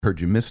Heard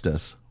you missed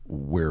us.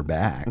 We're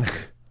back.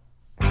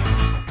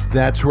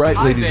 That's right,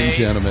 ladies and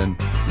gentlemen.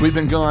 We've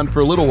been gone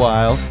for a little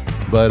while,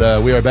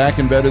 but we are back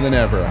and better than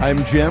ever.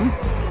 I'm Jim.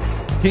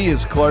 He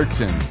is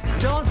Clarkson.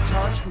 Don't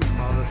touch me,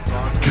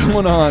 motherfucker.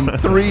 Going on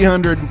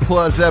 300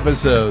 plus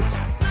episodes.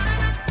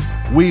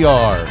 We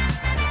are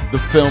the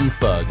Film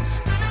Thugs,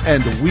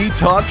 and we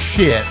talk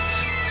shit.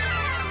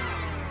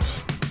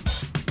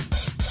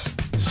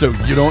 So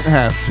you don't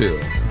have to.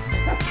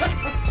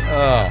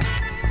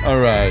 All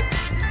right.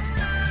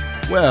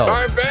 Well,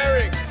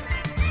 barbaric.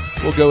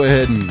 We'll go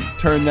ahead and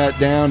turn that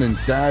down and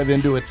dive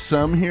into it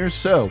some here.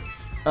 So,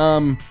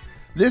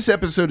 this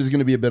episode is going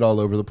to be a bit all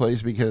over the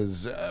place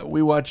because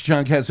we watched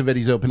John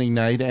Cassavetes' opening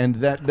night, and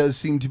that does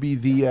seem to be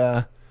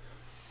the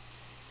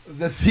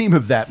theme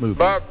of that movie.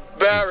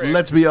 Barbaric.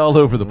 Let's be all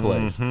over the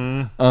place.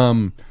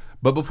 Mm-hmm.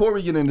 But before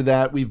we get into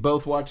that, we've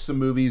both watched some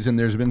movies, and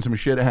there's been some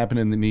shit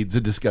happening that needs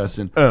a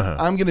discussing.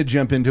 I'm going to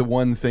jump into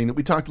one thing that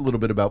we talked a little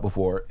bit about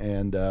before,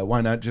 and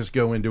why not just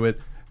go into it?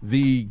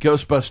 The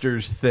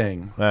Ghostbusters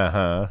thing.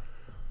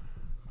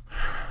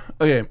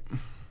 Okay.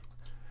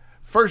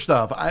 First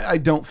off, I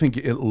don't think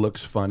it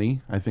looks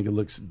funny. I think it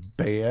looks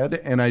bad,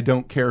 and I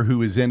don't care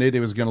who is in it. It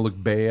was going to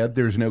look bad.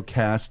 There's no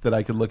cast that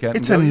I could look at.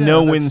 It's and a go,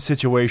 no-win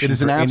situation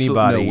for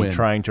anybody no-win.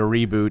 trying to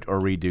reboot or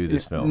redo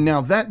this film.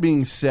 Now, that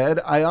being said,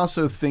 I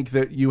also think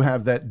that you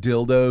have that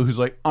dildo who's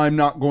like, I'm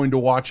not going to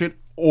watch it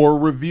or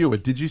review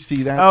it. Did you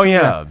see that? Oh,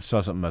 yeah. I saw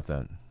something about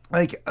that.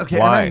 Like, okay,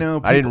 Why? and I know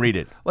people, I didn't read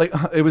it. Like,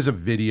 it was a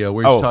video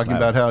where he's talking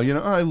about how,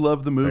 I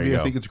love the movie,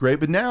 I think it's great,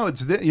 but now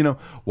it's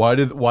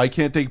why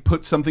can't they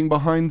put something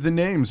behind the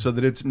name so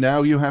that it's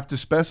now you have to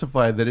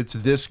specify that it's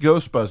this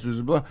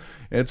Ghostbusters? Blah.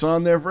 It's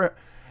on there for.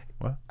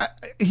 What?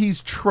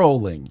 He's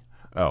trolling.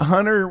 Oh.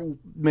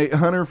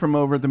 Hunter from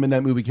over at the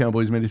Midnight Movie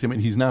Cowboys made a statement.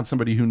 He's not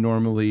somebody who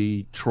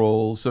normally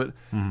trolls. So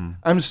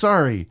I'm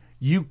sorry.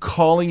 You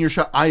calling your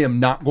shot. I am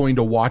not going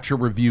to watch or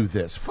review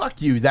this.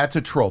 Fuck you. That's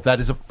a troll. That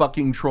is a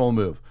fucking troll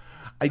move.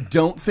 I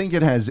don't think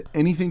it has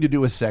anything to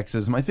do with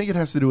sexism. I think it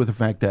has to do with the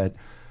fact that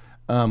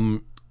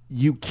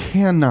you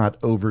cannot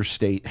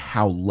overstate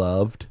how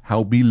loved,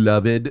 how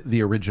beloved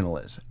the original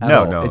is.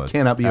 No, it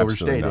cannot be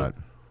overstated. Not.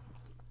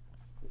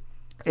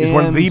 It's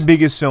one of the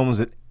biggest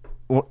films,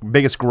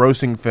 biggest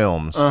grossing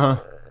films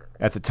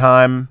at the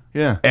time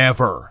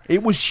ever.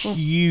 It was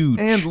huge.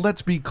 And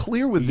let's be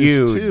clear with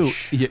this too.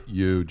 Yeah,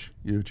 huge.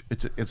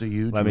 It's a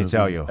huge Let movie. me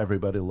tell you.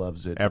 Everybody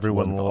loves it.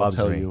 Everyone loves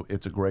I'll tell me. you,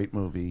 it's a great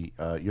movie.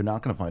 You're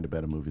not going to find a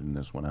better movie than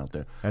this one out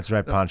there. That's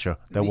right, Pancho.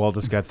 That wall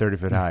just got 30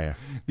 feet higher.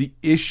 The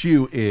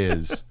issue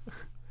is,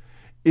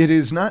 it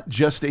is not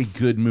just a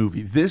good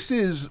movie. This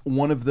is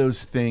one of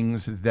those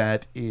things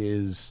that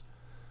is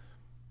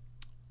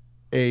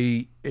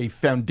a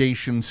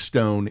foundation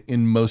stone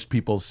in most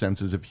people's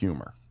senses of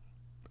humor.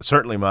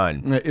 Certainly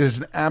mine. It is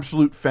an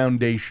absolute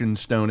foundation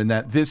stone in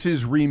that this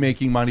is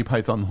remaking Monty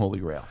Python and the Holy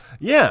Grail.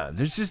 Yeah,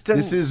 this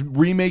is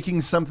remaking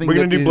something. We're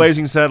going to do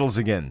Blazing Saddles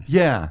again.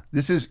 Yeah,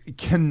 this is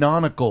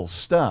canonical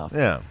stuff.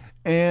 Yeah,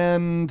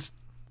 and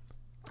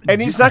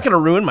it's not going to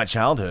ruin my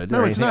childhood.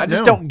 No, it's not. I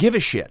just don't give a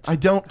shit. I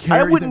don't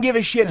care. I wouldn't give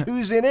a shit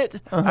who's in it.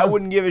 I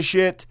wouldn't give a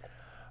shit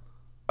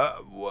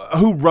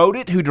who wrote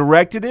it, who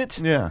directed it.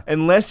 Yeah,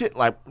 unless it,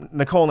 like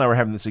Nicole and I were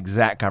having this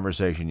exact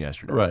conversation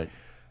yesterday. Right.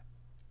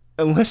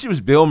 Unless it was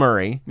Bill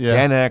Murray,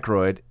 Dan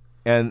Aykroyd,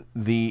 and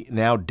the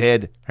now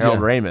dead Harold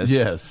Ramis.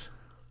 Yes.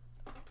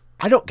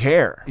 I don't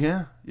care.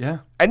 Yeah.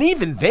 And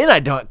even then, I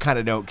kind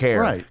of don't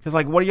care. Right. Because,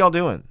 like, what are y'all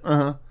doing?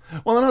 Well,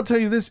 and I'll tell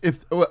you this,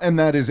 and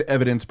that is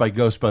evidenced by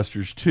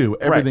Ghostbusters 2.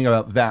 Everything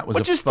about that was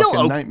a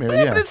fucking nightmare.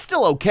 Yeah, but it's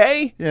still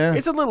okay. Yeah.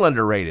 It's a little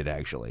underrated,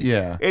 actually.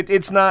 Yeah.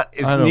 It's not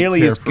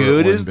nearly as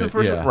good as the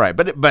first one. Right,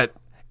 but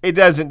it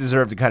doesn't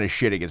deserve the kind of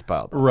shit it gets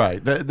piled.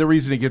 Right. The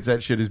reason it gets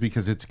that shit is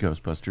because it's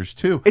Ghostbusters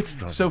 2.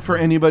 So for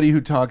anybody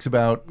who talks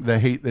about the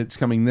hate that's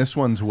coming this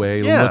one's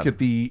way, look at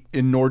the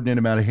inordinate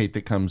amount of hate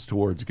that comes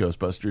towards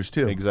Ghostbusters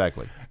 2.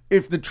 Exactly.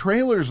 If the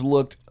trailers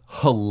looked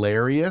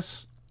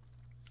hilarious,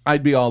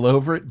 I'd be all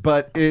over it,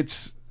 but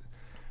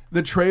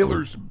the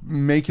trailers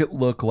make it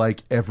look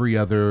like every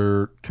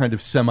other kind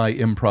of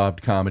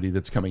semi-improv comedy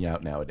that's coming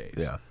out nowadays.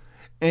 Yeah.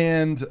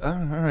 And,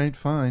 all right,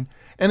 fine.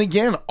 And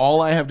again,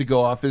 all I have to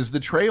go off is the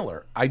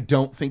trailer. I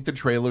don't think the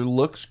trailer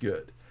looks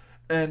good.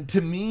 And to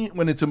me,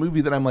 when it's a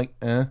movie that I'm like,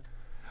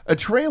 a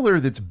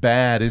trailer that's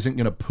bad isn't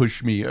going to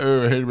push me.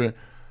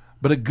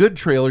 But a good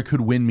trailer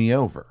could win me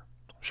over.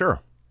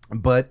 Sure.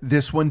 But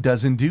this one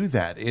doesn't do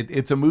that.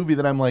 It's a movie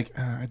that I'm like,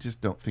 I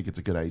just don't think it's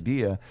a good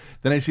idea.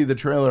 Then I see the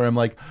trailer, I'm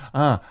like,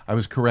 I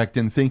was correct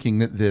in thinking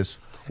that this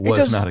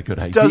was not a good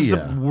idea. It does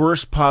the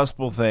worst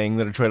possible thing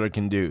that a trailer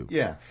can do.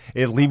 Yeah.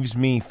 It leaves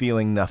me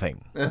feeling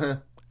nothing.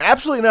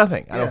 Absolutely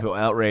nothing. I don't feel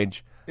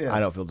outrage. Yeah. I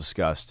don't feel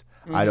disgust.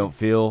 I don't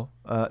feel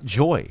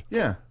joy.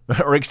 Yeah.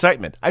 Or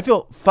excitement. I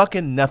feel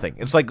fucking nothing.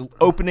 It's like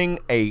opening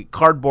a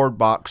cardboard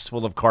box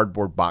full of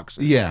cardboard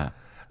boxes. Yeah.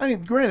 I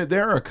mean, granted,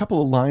 there are a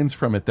couple of lines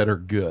from it that are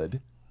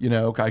good. You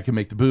know, I can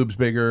make the boobs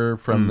bigger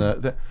from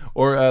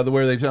or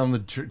where they tell them the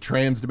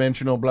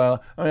trans-dimensional blah.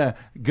 Oh yeah,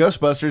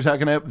 Ghostbusters. How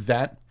can I?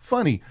 That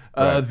funny.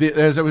 Right.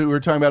 As we were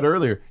talking about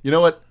earlier, you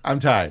know what? I'm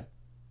tired.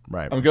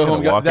 Right. I'm going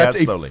home. That's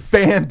a slowly.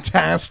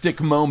 fantastic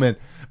moment.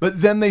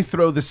 But then they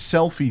throw the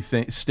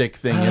selfie stick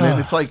thing in it.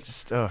 It's like,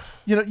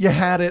 you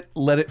had it.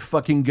 Let it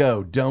fucking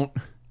go. Don't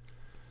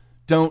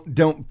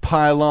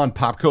pile on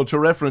pop culture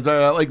reference.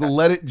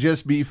 Let it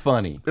just be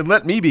funny. And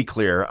let me be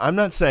clear. I'm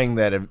not saying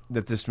that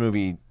this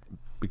movie,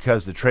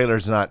 because the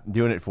trailer's not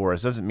doing it for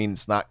us, doesn't mean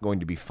it's not going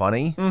to be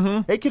funny.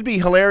 Mm-hmm. It could be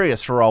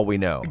hilarious for all we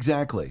know.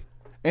 Exactly.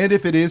 And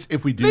if we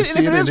do see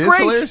it, it is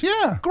great. hilarious.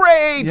 Yeah.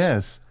 Great.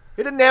 Yes.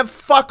 It didn't have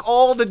fuck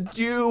all to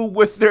do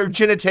with their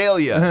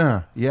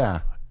genitalia. Yeah.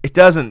 It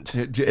doesn't.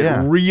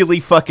 It really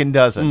fucking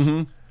doesn't.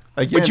 Mm-hmm.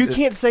 Again, but you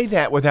can't say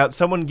that without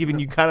someone giving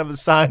you kind of a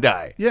side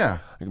eye. Yeah.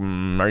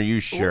 Are you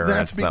sure? Well,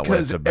 that's not what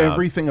it's because about.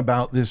 everything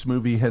about this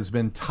movie has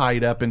been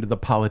tied up into the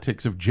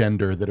politics of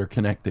gender that are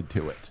connected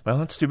to it. Well,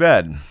 that's too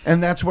bad.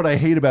 And that's what I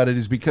hate about it,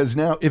 is because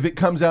now if it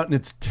comes out and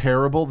it's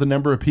terrible, the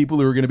number of people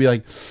who are going to be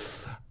like,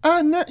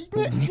 no,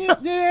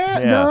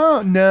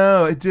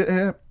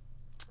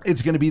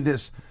 it's going to be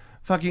this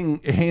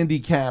fucking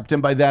handicapped,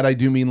 and by that I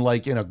do mean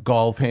like in a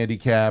golf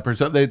handicap or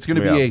something. It's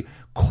going to be a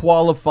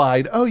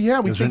qualified,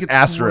 we think it's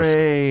asterisk.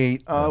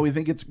 Great. We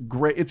think it's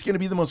great. It's going to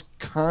be the most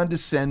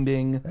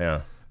condescending,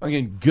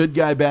 again, good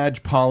guy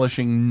badge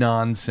polishing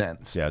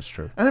nonsense. Yeah, it's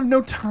true. I have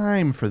no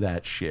time for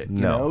that shit.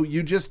 You know,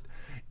 you just,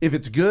 if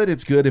it's good,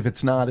 it's good. If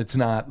it's not, it's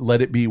not.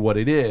 Let it be what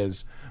it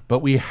is. But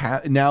we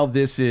have now.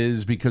 This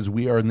is because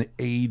we are in the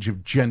age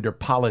of gender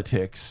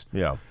politics.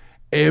 Yeah.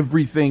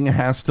 Everything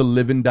has to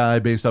live and die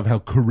based off how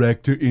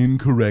correct or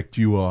incorrect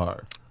you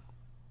are.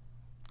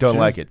 Don't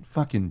like it.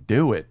 Fucking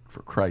do it,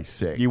 for Christ's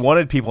sake. You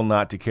wanted people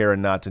not to care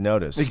and not to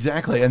notice.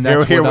 Exactly, and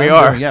that's here what we I'm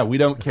are. doing. Yeah, we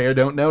don't care,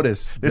 don't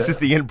notice. This is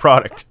the end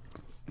product.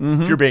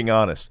 Mm-hmm. If you're being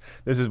honest,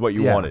 this is what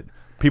you wanted.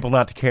 People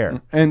not to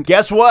care. And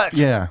guess what?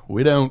 Yeah,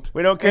 we don't.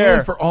 We don't care.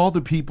 And for all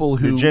the people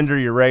who... Your gender,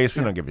 your race,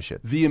 we don't give a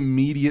shit. The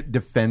immediate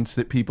defense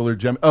that people are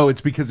jumping... Oh,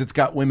 it's because it's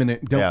got women in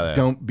it.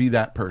 Don't be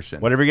that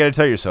person. Whatever you got to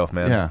tell yourself,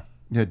 man.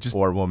 Yeah, just...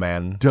 Or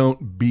woman.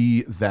 Don't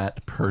be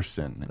that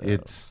person. No,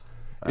 it's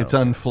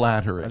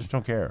unflattering. I just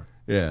don't care.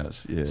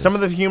 Yes. Some of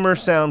the humor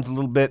sounds a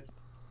little bit...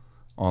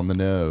 on the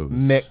nose.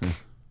 Mick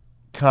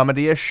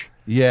comedy-ish.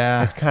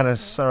 Yeah. It's kind of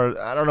sort of...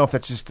 I don't know if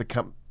that's just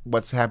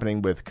what's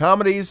happening with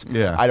comedies.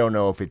 Yeah. I don't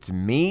know if it's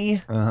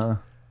me. Uh-huh.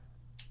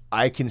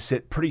 I can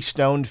sit pretty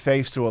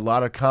stoned-faced through a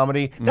lot of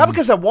comedy. Not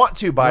because I want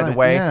to, by the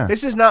way. Yeah.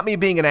 This is not me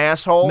being an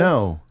asshole.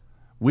 No.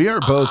 We are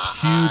both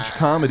huge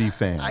comedy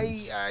fans.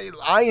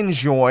 I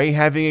enjoy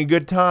having a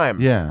good time.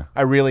 Yeah.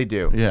 I really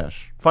do. Yes.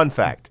 Fun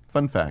fact.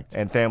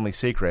 And family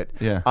secret.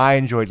 Yeah. I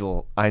enjoy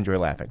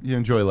laughing. You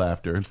enjoy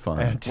laughter. It's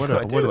fun. What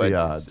are the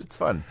odds? It's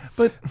fun.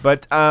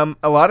 But a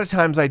lot of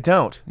times I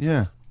don't.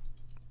 Yeah.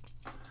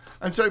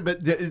 I'm sorry,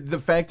 but the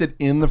fact that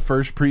in the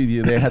first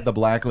preview they had the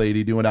black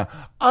lady doing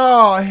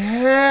oh,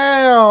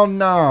 hell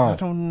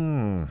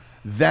no.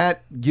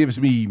 That gives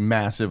me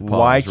massive pause.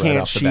 Why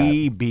can't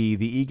she be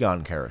the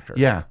Egon character?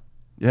 Yeah.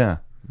 Why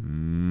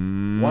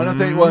don't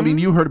they? Well, I mean,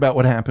 you heard about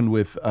what happened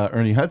with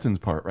Ernie Hudson's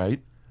part,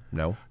 right?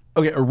 No.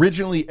 Okay,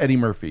 originally Eddie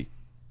Murphy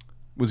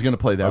was going to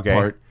play that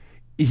part.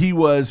 He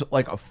was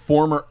like a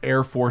former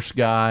Air Force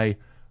guy,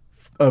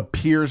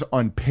 appears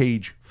on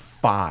page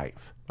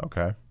 5.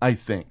 Okay. I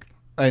think.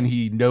 And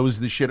he knows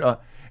the shit.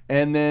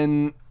 And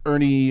then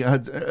Ernie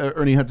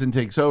Hudson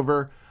takes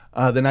over.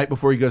 The night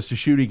before he goes to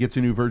shoot, he gets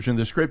a new version of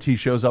the script. He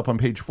shows up on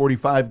page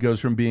 45, goes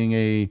from being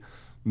a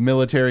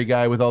military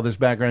guy with all this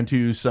background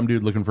to some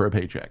dude looking for a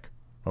paycheck.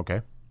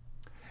 Okay.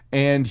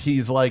 And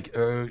he's like,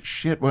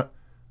 shit, what?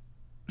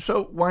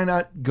 So why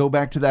not go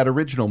back to that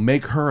original?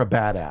 Make her a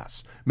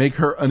badass. Make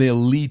her an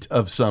elite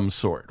of some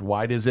sort.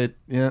 Why does it?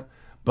 Yeah.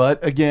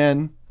 But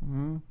again,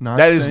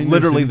 that is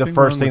literally the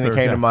first thing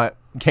that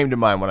came to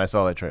mind when I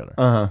saw that trailer.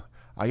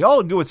 Y'all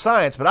are good with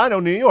science, but I know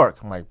New York.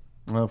 I'm like,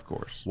 of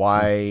course.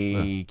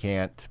 Why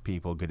can't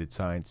people good at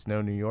science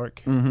know New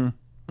York?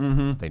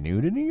 They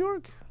new to New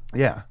York?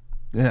 Yeah.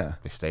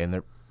 They stay in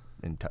their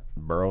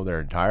burrow their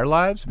entire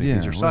lives? I mean,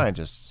 these are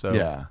scientists. So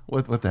yeah.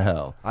 What the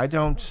hell? I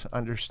don't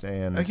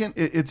understand. Again,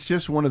 it's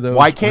just one of those.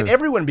 Why can't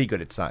everyone be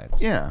good at science?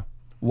 Yeah.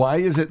 Why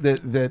is it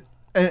that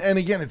and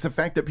again, it's the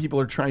fact that people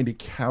are trying to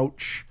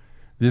couch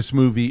this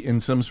movie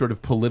in some sort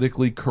of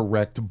politically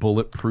correct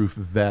bulletproof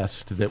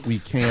vest that we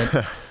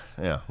can't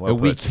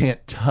we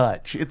can't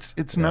touch.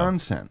 It's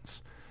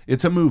nonsense.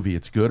 It's a movie.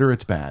 It's good or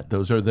it's bad.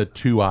 Those are the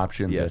two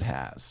options it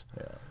has.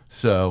 Yeah.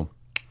 So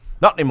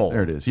not anymore.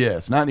 There it is.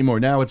 Yes, not anymore.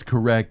 Now it's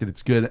correct and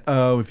it's good.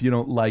 Oh, if you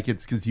don't like it,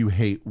 it's because you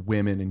hate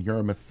women and you're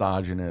a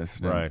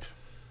misogynist. Right.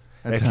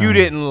 If you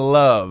didn't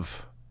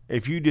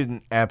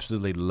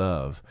absolutely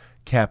love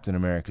Captain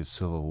America's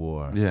Civil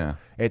War,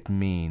 it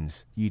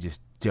means you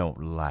just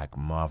don't like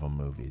Marvel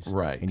movies.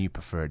 Right. And you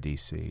prefer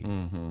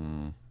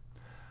DC.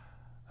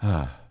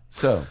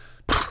 So,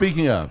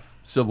 speaking of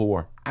Civil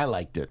War, I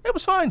liked it. It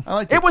was fine. I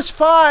liked it. It was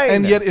fine.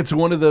 And yet it's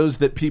one of those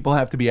that people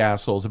have to be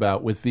assholes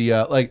about with the,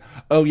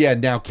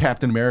 now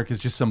Captain America is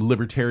just some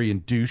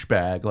libertarian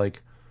douchebag.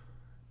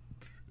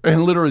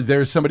 And literally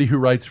there's somebody who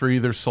writes for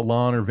either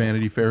Salon or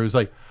Vanity Fair who's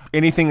like,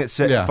 anything that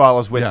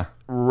follows with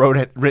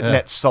written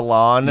at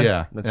salon,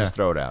 let's just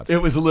throw it out. It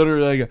was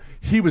literally like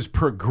he was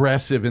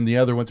progressive in the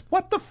other ones.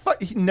 What the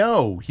fuck?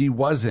 No, he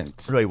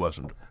wasn't. Really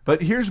wasn't.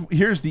 But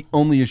here's the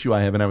only issue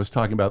I have, and I was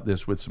talking about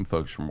this with some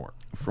folks from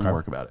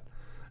work about it.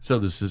 So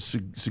this is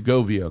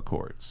Segovia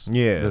Accords,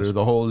 that are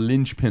the whole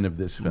linchpin of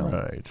this film,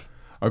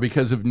 are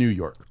because of New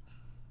York.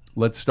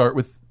 Let's start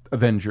with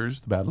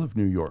Avengers: The Battle of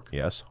New York.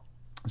 Yes,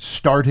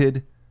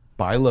 started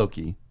by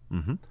Loki.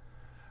 Mm-hmm.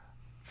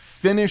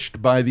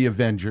 Finished by the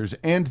Avengers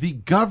and the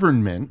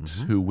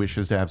government, who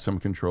wishes to have some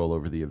control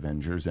over the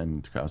Avengers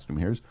and costume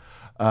heroes.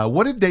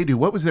 What did they do?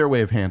 What was their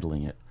way of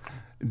handling it?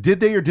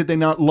 Did they or did they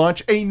not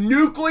launch a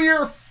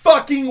nuclear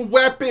fucking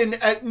weapon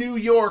at New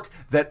York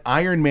that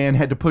Iron Man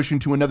had to push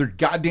into another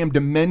goddamn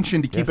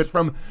dimension to keep it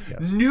from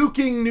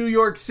nuking New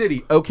York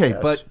City? Okay,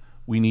 but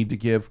we need to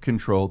give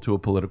control to a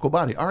political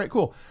body. All right,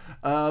 cool.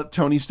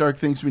 Tony Stark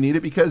thinks we need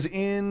it because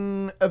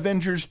in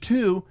Avengers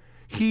 2,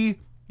 he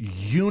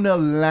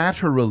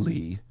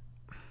unilaterally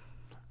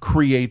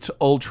creates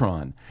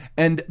Ultron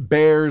and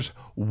bears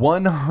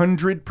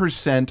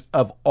 100%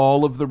 of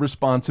all of the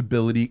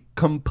responsibility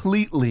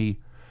completely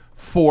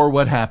for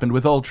what happened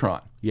with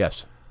Ultron.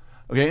 Yes.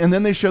 Okay, and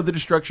then they showed the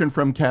destruction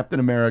from Captain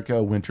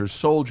America: Winter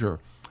Soldier,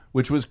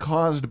 which was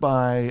caused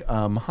by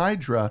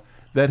Hydra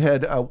that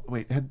had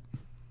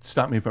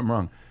stop me if I'm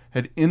wrong,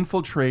 had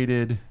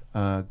infiltrated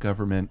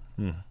government.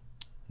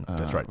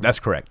 That's right. That's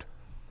correct.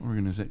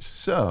 Organization.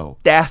 So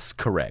that's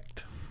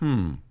correct.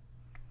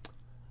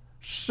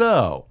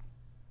 So,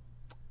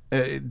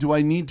 do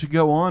I need to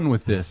go on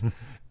with this?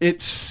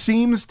 It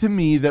seems to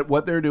me that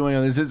what they're doing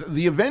on this is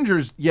the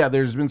Avengers. Yeah,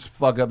 there's been some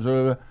fuck ups,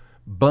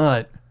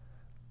 but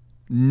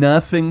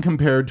nothing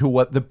compared to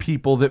what the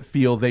people that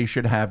feel they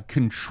should have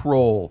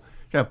control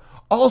have.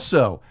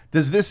 Also,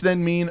 does this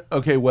then mean,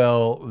 okay,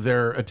 well,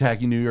 they're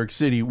attacking New York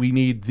City, we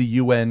need the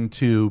UN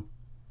to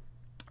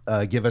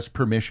give us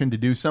permission to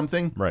do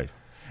something? Right.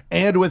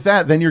 And with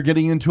that, then you're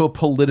getting into a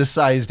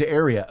politicized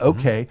area.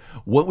 Okay,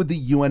 what would the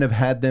UN have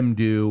had them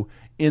do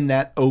in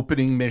that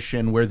opening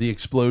mission where the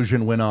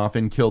explosion went off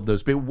and killed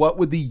those people? What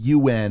would the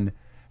UN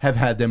have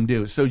had them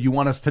do? So you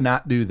want us to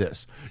not do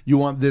this. You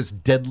want this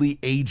deadly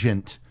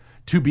agent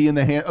to be in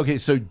the hand. Okay,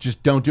 so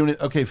just don't do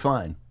it. Okay,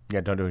 fine.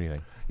 Yeah, don't do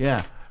anything.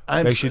 Yeah.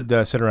 They should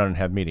sit around and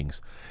have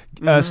meetings.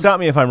 Stop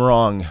me if I'm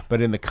wrong,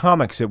 but in the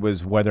comics, it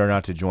was whether or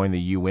not to join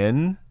the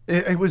UN.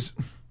 It was...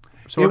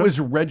 It was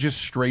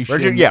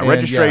registration.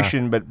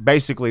 Registration, but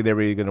basically they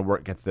were going to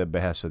work at the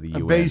behest of the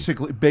UN.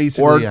 Basically,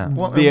 or yeah.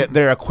 Well,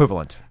 their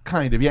equivalent.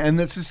 Kind of, yeah. And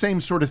that's the same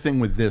sort of thing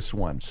with this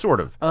one. Sort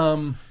of.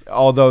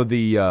 Although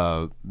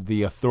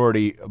the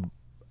authority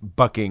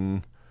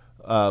bucking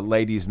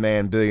ladies'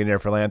 man, billionaire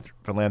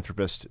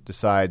philanthropist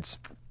decides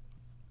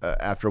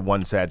after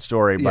one sad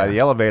story by the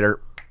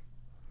elevator.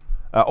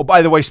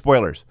 By the way,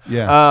 spoilers.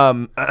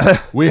 Yeah.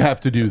 We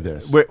have to do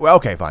this.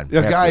 Okay, fine.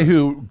 A guy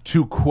who,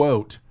 to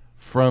quote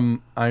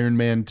from Iron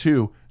Man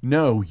 2,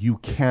 no, you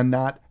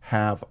cannot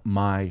have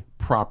my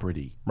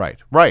property. Right.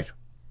 Right.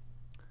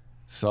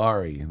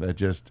 Sorry.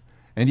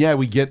 And yeah,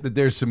 we get that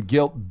there's some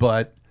guilt,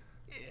 but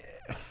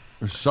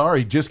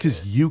sorry, just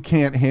because you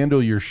can't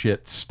handle your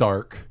shit,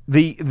 Stark.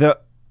 The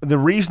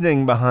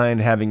reasoning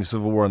behind having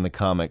Civil War in the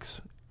comics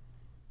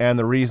and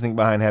the reasoning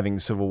behind having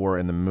Civil War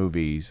in the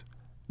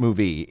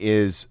movie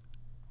is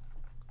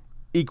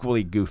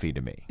equally goofy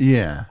to me.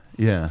 Yeah.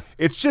 Yeah.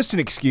 It's just an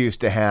excuse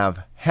to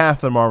have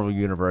half the Marvel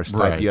Universe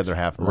fight the other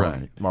half of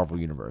the Marvel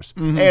Universe.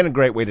 And a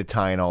great way to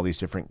tie in all these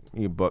different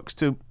books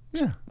to,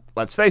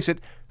 let's face it,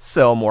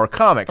 sell more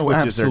comics,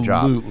 which is their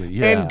job.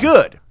 Yeah. And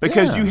good,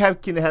 because you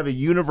can have a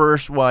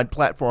universe-wide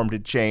platform to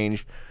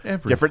change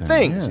different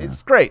things. Yeah.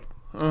 It's great.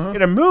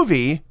 In a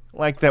movie,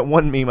 like that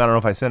one meme, I don't know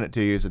if I sent it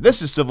to you, said,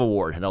 this is Civil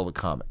War. It had all the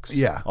comics.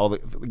 Yeah. All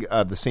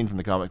the scene from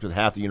the comics with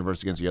half the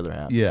universe against the other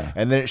half. Yeah.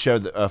 And then it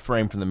showed a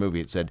frame from the movie.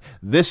 It said,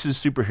 this is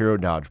superhero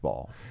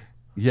dodgeball.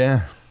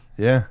 Yeah.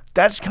 Yeah.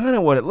 That's kind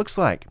of what it looks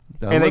like.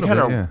 And they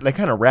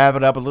kind of wrap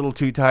it up a little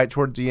too tight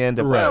towards the end.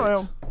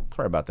 Well,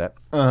 sorry about that.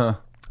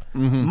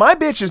 My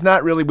bitch is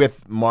not really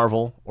with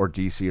Marvel or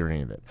DC or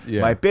any of it.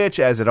 Yeah. My bitch,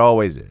 as it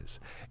always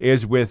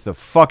is with the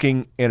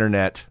fucking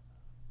internet.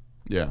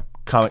 Yeah.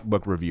 Comic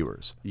book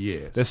reviewers.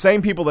 Yes. The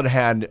same people that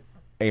had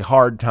a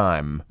hard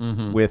time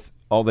with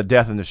all the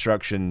death and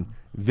destruction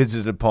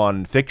visited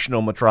upon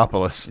fictional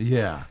Metropolis.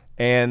 Yeah.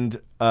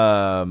 And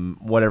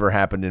whatever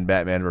happened in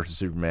Batman versus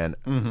Superman.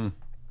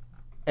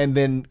 And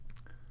then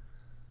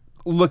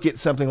look at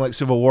something like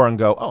Civil War and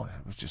go, oh,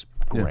 it was just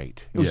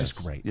great. It was just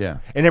great. Yeah.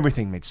 And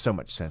everything made so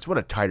much sense. What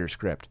a tighter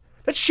script.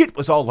 That shit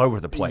was all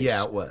over the place.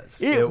 Yeah, it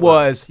was. It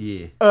was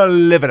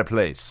all over the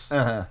place.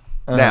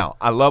 Now,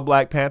 I love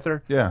Black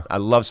Panther. Yeah. I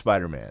love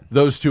Spider-Man.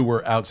 Those two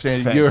were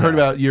outstanding.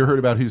 Fantastic. You heard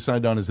about who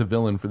signed on as the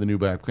villain for the new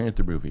Black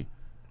Panther movie?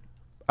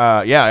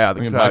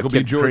 Michael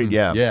B. Jordan. Creed,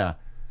 yeah. Yeah.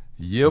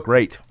 Yep.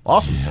 Great.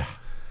 Awesome.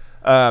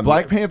 Yeah.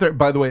 Black Panther,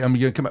 by the way, I'm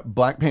going to come up.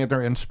 Black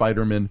Panther and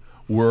Spider-Man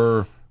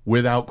were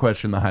without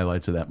question, the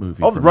highlights of that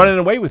movie. Oh, running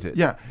away with it.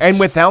 Yeah. And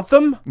without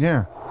them?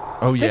 Yeah.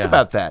 Oh, yeah. Think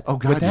about that. Oh,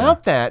 God,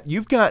 without that,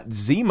 you've got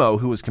Zemo,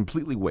 who was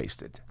completely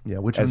wasted. Yeah,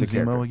 which one's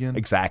Zemo again?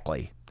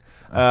 Exactly.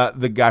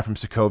 The guy from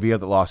Sokovia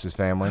that lost his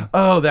family.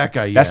 Oh, that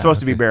guy, yeah. That's supposed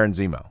to be Baron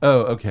Zemo.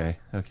 Oh, okay.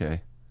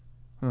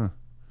 Huh.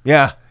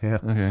 Yeah.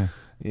 Okay.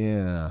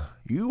 Yeah.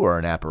 You are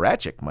an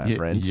apparatchik, my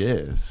friend.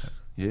 Yes.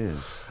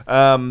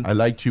 I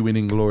liked you in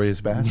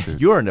Inglourious Basterds.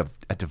 You're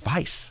a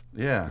device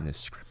in this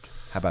script.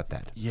 How about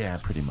that? Yeah,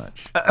 pretty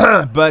much.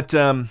 But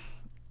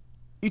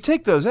you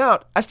take those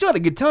out, I still had a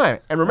good time.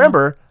 And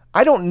remember,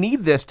 I don't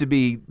need this to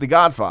be The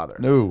Godfather.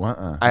 No,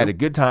 I had a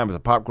good time with a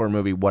popcorn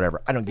movie,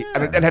 whatever. It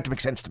doesn't have to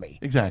make sense to me.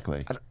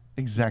 Exactly.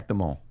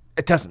 Exactamo.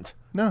 It doesn't.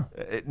 No.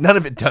 None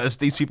of it does.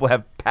 These people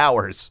have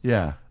powers.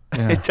 Yeah.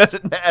 It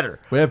doesn't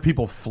matter. We have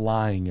people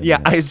flying in this.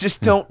 I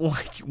just don't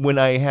like when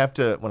I have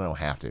to, I don't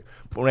have to,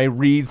 but when I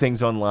read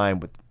things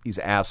online with these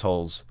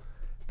assholes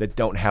that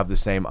don't have the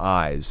same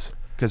eyes.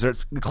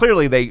 Because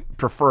clearly they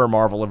prefer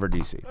Marvel over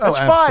DC. That's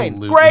fine.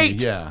 Great.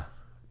 Yeah.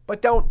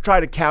 But don't try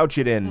to couch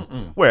it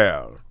in,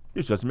 well,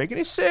 this doesn't make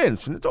any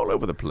sense, and it's all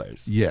over the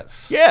place.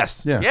 Yes.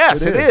 Yes. Yeah,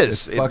 yes, it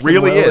is. It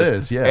really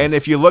is. Yes. And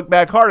if you look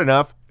back hard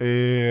enough,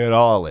 it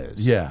all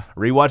is. Yeah.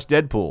 Rewatch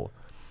Deadpool.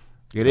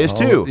 It is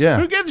too. Yeah.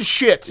 Who gives a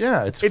shit?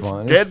 Yeah, it's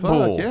fun.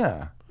 Deadpool.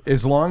 Yeah.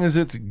 As long as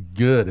it's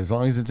good, as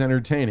long as it's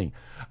entertaining.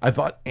 I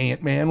thought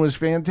Ant-Man was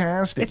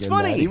fantastic. It's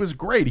funny. He was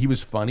great. He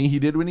was funny. He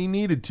did what he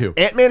needed to.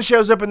 Ant-Man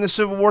shows up in the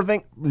Civil War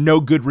thing.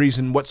 No good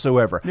reason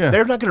whatsoever. Yeah.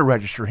 They're not going to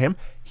register him.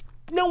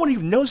 No one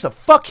even knows the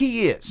fuck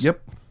he is.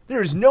 Yep.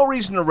 There is no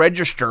reason to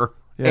register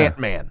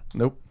Ant-Man.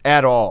 Nope.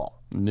 At all.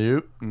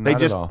 Nope.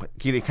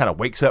 He kind of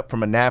wakes up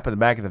from a nap in the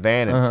back of the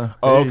van and,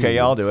 okay,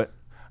 I'll do it.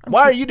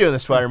 Why are you doing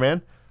this,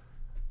 Spider-Man?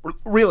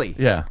 Really?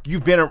 Yeah.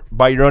 You've been,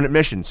 by your own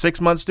admission,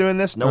 6 months doing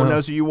this. No one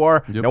knows who you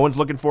are. Yep. No one's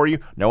looking for you.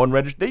 No one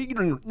registered.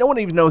 No one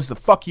even knows the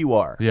fuck you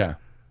are. Yeah.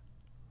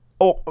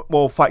 Oh,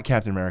 well, fight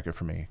Captain America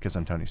for me because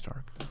I'm Tony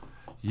Stark.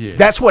 Yeah.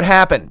 That's what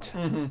happened.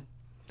 Mm-hmm.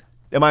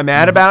 Am I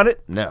mad about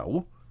it?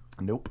 No.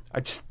 Nope.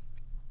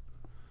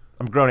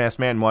 I'm a grown-ass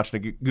man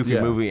watching a goofy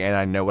movie, and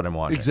I know what I'm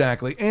watching.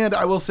 Exactly. And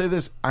I will say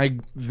this.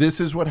 This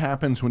is what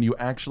happens when you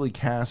actually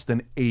cast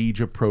an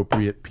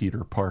age-appropriate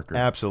Peter Parker.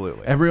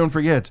 Absolutely. Everyone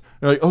forgets.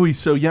 They're like, oh, he's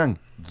so young.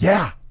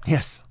 Yeah.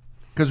 Yes.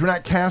 Because we're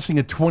not casting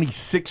a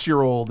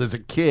 26-year-old as a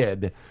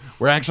kid.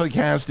 We're actually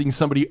casting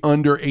somebody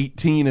under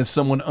 18 as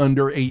someone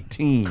under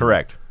 18.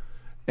 Correct.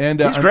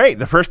 And he's great.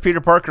 The first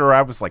Peter Parker,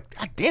 I was like,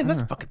 God damn,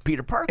 that's fucking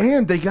Peter Parker.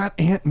 And they got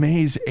Aunt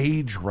May's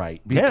age right.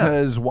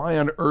 Because why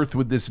on earth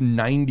would this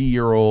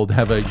 90-year-old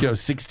have a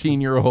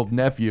 16-year-old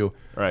nephew?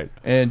 Right.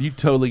 And you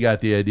totally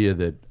got the idea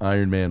that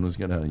Iron Man was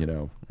going to,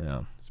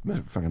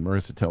 fucking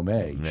Marissa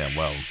Tomei. Yeah,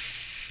 well,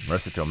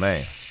 Marissa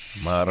Tomei.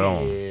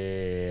 Maron.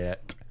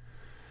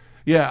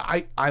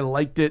 Yeah, I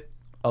liked it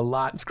a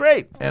lot. It's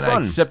great. And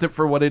fun. I accept it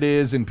for what it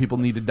is, and people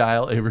need to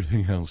dial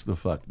everything else the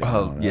fuck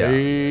down.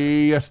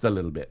 Just a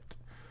little bit.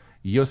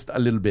 Just a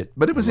little bit.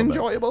 But it was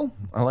enjoyable.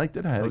 I liked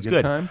it. I had a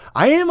good time.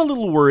 I am a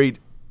little worried,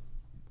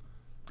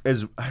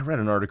 as I read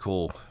an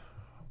article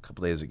a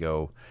couple days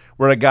ago,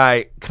 where a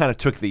guy kind of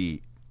took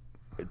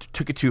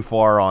it too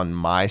far on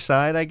my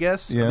side, I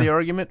guess, of the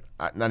argument.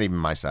 Not even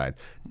my side.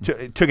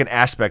 Took an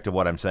aspect of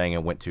what I'm saying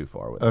and went too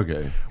far with it.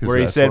 Okay. Where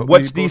he said,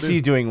 what's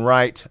DC doing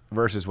right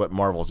versus what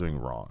Marvel's doing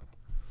wrong?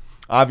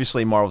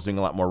 Obviously, Marvel's doing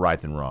a lot more right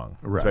than wrong,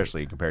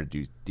 especially compared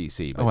to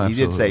DC. But he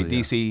did say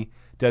DC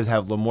does have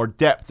a little more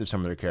depth to some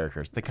of their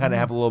characters. They kind of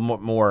have a little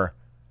more,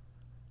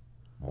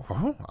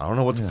 I don't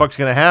know what the fuck's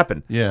going to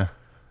happen. Yeah.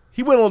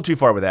 He went a little too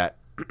far with that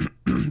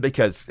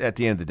because at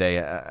the end of the day,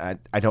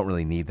 I don't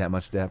really need that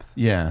much depth.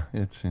 Yeah,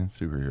 it's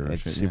superhero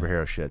shit. It's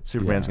superhero shit.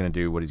 Superman's going to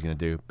do what he's going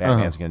to do.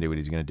 Batman's going to do what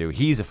he's going to do.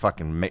 He's a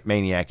fucking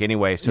maniac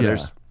anyway, so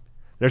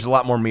there's a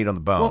lot more meat on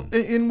the bone.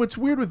 Well, and what's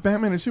weird with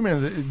Batman and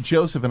Superman,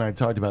 Joseph and I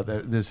talked about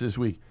this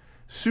week.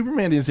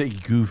 Superman is a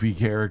goofy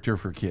character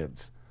for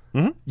kids.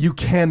 Mm-hmm. You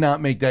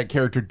cannot make that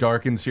character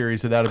dark and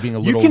serious without it being a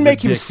little ridiculous. You can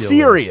make him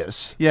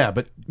serious. Yeah,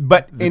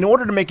 but in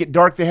order to make it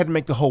dark, they had to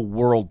make the whole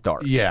world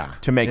dark. Yeah.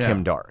 To make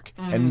him dark.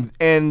 Mm-hmm.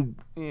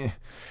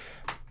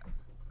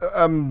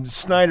 And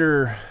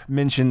Snyder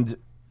mentioned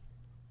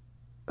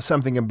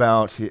something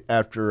about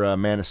after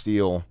Man of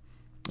Steel,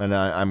 and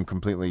I'm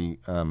completely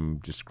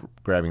just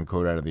grabbing the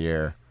quote out of the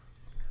air,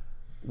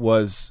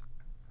 was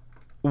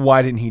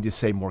why didn't he just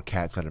say more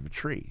cats out of a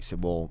tree? He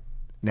said, well,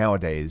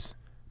 nowadays,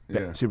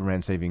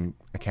 Superman saving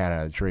a cat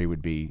out of the tree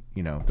would be,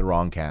 the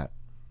wrong cat.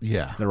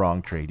 Yeah. The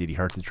wrong tree. Did he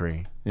hurt the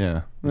tree?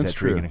 Yeah. Is that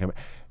tree going to come?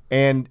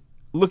 And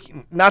look,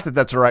 not that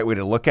that's the right way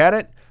to look at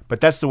it, but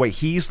that's the way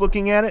he's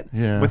looking at it.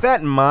 Yeah. With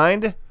that in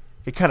mind,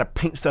 it kind of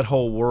paints that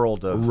whole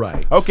world of,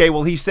 right. Okay,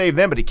 well, he saved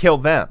them, but he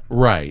killed them.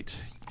 Right.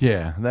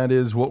 Yeah, that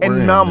is what we're in.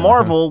 And now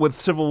Marvel with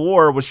Civil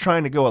War was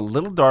trying to go a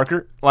little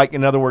darker. Like,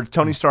 in other words,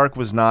 Tony Stark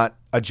was not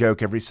a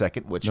joke every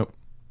second, which... Nope.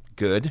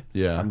 Good.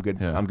 Yeah. I'm good.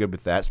 Yeah. I'm good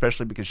with that,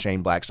 especially because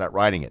Shane Black's not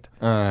writing it.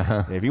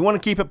 Uh-huh. If you want to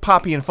keep it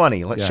poppy and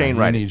funny, let Shane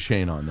write it. You need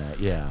Shane on that.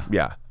 Yeah.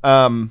 Yeah.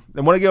 I want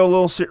to go a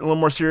little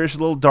more serious, a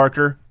little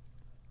darker.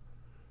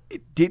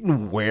 it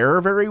didn't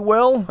wear very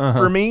well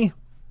for me,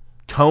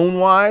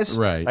 tone-wise.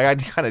 Right. Like, I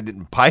kind of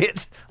didn't buy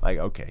it. Like,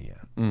 okay,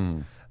 yeah.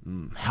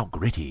 How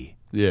gritty.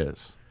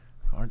 Yes.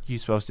 Aren't you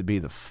supposed to be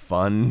the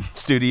fun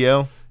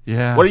studio?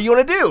 Yeah. What do you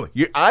want to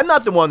do? I'm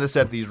not the one that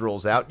set these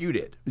rules out. You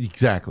did.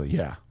 Exactly,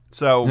 yeah.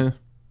 So,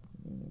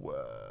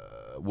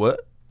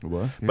 what?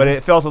 What? Yeah. But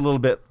it felt a little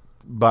bit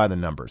by the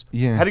numbers.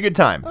 Yeah. Had a good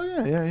time. Oh,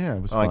 yeah.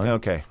 It was fun. Like,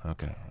 okay.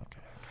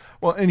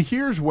 Well, and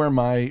here's where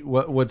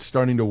what's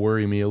starting to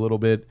worry me a little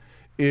bit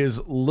is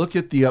look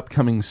at the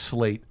upcoming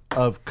slate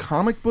of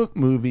comic book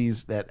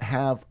movies that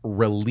have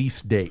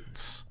release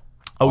dates.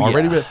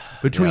 Already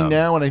between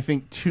now and I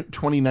think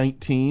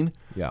 2019.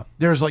 Yeah.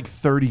 There's like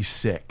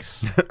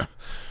 36.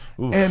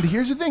 And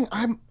here's the thing,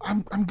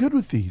 I'm good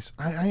with these.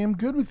 I am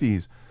good with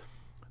these.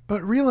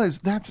 But realize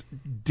that's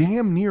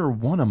damn near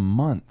one a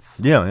month.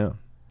 Yeah.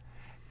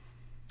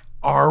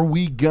 Are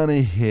we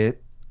gonna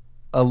hit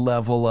a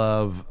level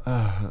of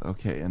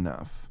okay,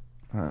 enough?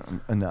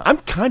 Enough. I'm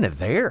kind of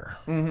there.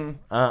 Mm-hmm.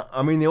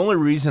 I mean, the only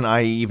reason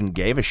I even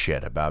gave a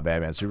shit about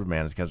Batman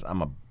Superman is because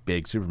I'm a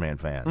big Superman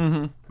fan.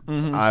 Mm-hmm.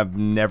 Mm-hmm. I've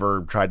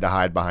never tried to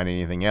hide behind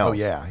anything else. Oh,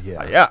 yeah.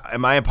 Yeah.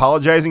 Am I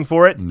apologizing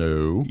for it?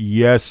 No.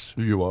 Yes.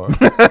 You are.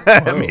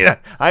 I mean,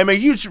 I'm a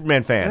huge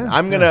Superman fan.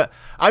 Yeah,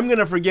 I'm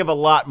gonna forgive a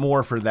lot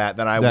more for that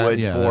than I would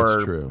for.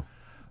 That's true.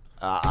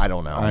 I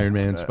don't know. Iron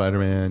Man,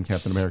 Spider-Man,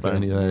 Captain America,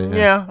 any of that.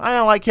 Yeah,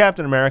 I like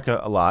Captain America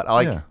a lot. I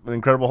like the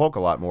Incredible Hulk a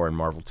lot more in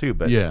Marvel too.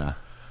 But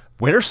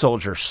Winter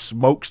Soldier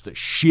smokes the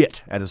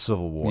shit out of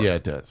Civil War. Yeah,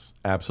 it does.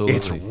 Absolutely.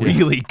 It's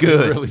really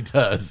good. It really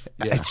does.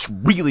 Yeah. It's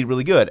really,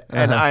 really good.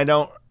 And I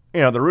don't,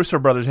 the Russo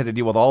brothers had to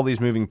deal with all these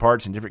moving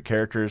parts and different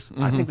characters.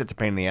 Mm-hmm. I think that's a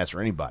pain in the ass for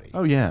anybody.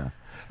 Oh, yeah.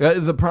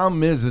 The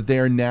problem is that they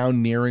are now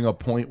nearing a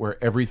point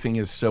where everything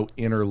is so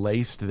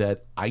interlaced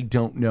that I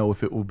don't know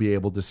if it will be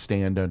able to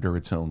stand under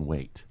its own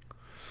weight.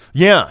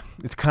 Yeah,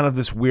 it's kind of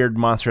this weird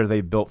monster they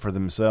built for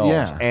themselves.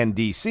 Yeah. And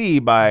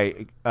DC,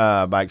 by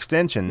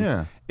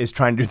extension, is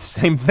trying to do the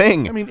same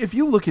thing. I mean, if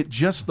you look at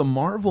just the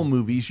Marvel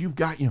movies, you've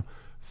got,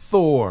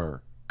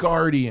 Thor,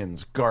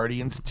 Guardians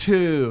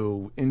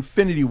 2,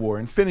 Infinity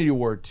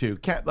War 2,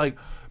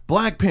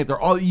 Black Panther.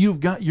 You're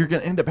going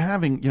to end up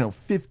having,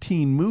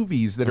 15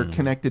 movies that are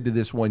connected to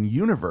this one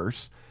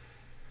universe.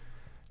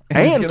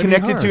 And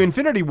connected to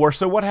Infinity War.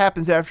 So what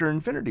happens after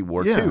Infinity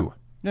War, too?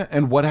 Yeah,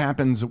 and what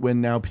happens when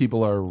now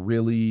people are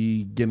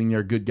really getting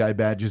their good guy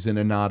badges in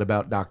a nod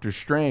about Doctor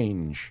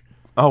Strange?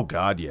 Oh,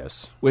 God,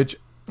 yes. Which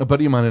a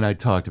buddy of mine and I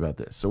talked about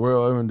this. So we're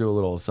going to do a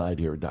little aside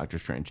here with Doctor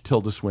Strange.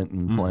 Tilda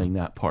Swinton playing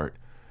that part.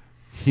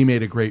 He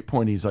made a great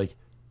point. He's like,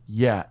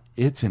 yeah,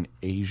 it's an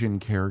Asian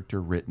character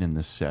written in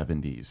the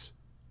 70s.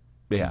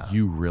 Yeah. Do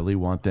you really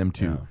want them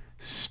to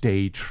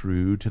stay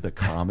true to the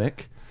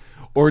comic?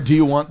 Or do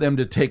you want them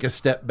to take a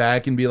step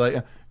back and be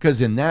like... Because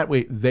in that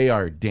way, they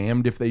are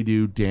damned if they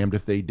do, damned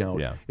if they don't.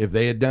 Yeah. If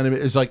they had done it,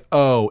 it's like,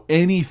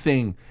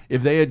 anything.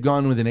 If they had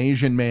gone with an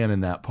Asian man in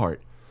that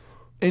part,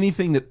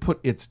 anything that put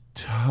its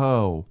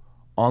toe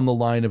on the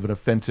line of an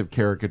offensive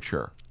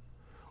caricature,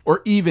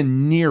 or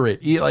even near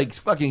it, like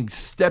fucking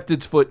stepped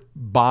its foot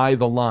by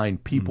the line,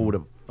 people would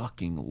have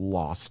fucking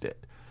lost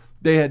it.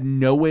 They had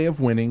no way of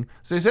winning.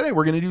 So they said, hey,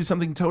 we're going to do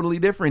something totally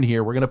different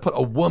here. We're going to put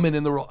a woman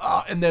in the role.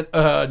 And then,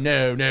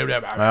 no.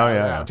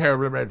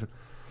 Terrible.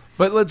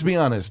 But let's be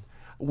honest.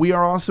 We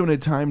are also in a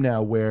time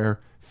now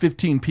where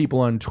 15 people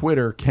on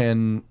Twitter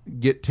can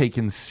get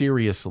taken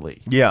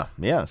seriously. Yeah,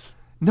 yes.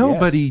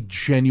 Nobody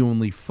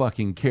genuinely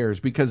fucking cares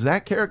because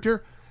that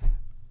character,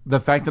 the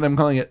fact that I'm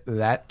calling it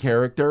that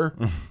character,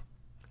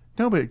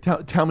 nobody,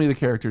 tell me the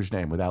character's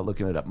name without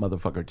looking it up,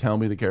 motherfucker. Tell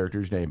me the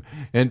character's name.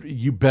 And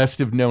you best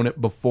have known it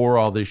before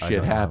all this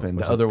shit happened.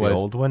 Was otherwise, it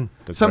the old one?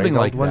 Something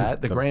like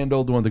that. The grand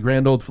old one, the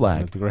grand old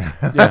flag.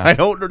 Yeah. I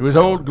don't know. It was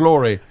Old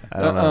Glory.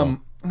 I don't know.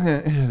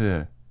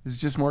 It's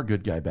just more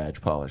good guy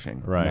badge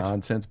polishing. Right.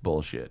 Nonsense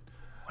bullshit.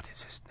 What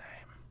is his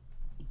name?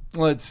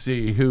 Let's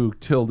see who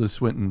Tilda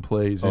Swinton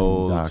plays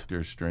in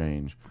Doctor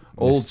Strange.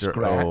 Old Mr.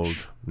 Scratch. Old.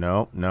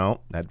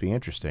 No, that'd be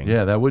interesting.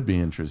 Yeah, that would be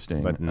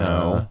interesting. But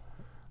no.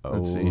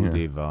 Let's see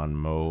here. Von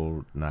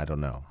Mold. I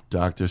don't know.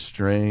 Doctor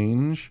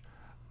Strange.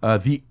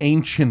 The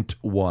Ancient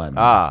One.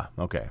 Ah,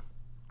 okay.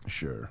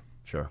 Sure.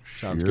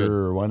 Sounds good.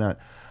 Sure, why not?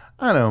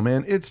 I don't know,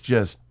 man. It's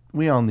just...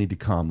 We all need to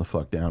calm the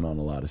fuck down on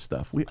a lot of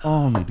stuff. We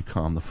all need to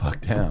calm the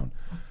fuck down.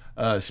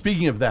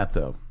 Speaking of that,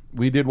 though,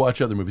 we did watch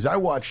other movies. I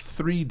watched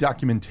 3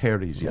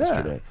 documentaries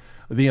yesterday.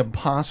 The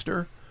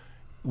Imposter,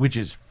 which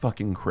is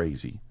fucking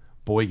crazy.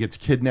 Boy gets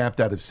kidnapped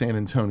out of San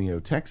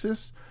Antonio,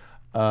 Texas.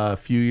 A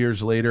few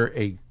years later,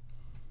 a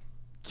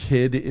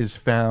kid is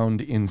found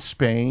in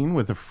Spain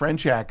with a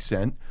French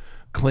accent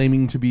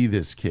claiming to be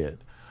this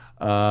kid.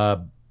 He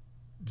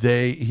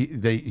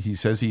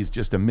says he's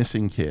just a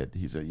missing kid.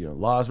 He's a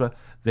Lasma.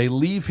 They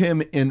leave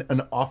him in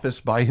an office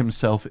by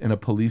himself in a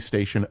police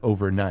station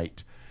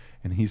overnight,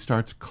 and he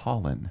starts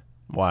calling.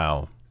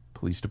 Wow.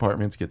 Police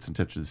departments gets in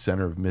touch with the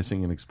Center of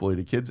Missing and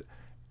Exploited Kids,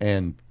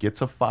 and gets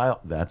a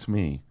file. That's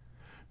me.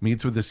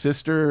 Meets with the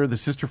sister. The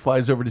sister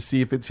flies over to see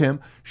if it's him.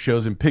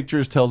 Shows him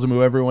pictures. Tells him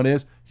who everyone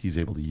is. He's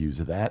able to use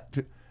that.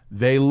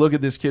 They look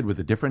at this kid with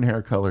a different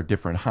hair color,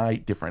 different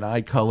height, different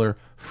eye color,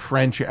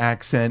 French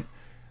accent.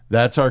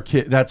 That's our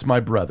kid. That's my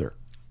brother.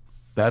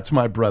 That's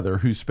my brother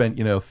who spent,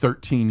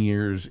 13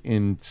 years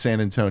in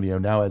San Antonio,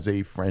 now has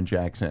a French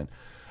accent.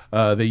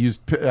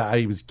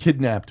 I was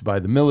kidnapped by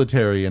the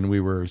military and we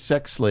were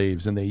sex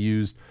slaves, and they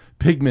used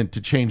pigment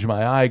to change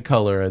my eye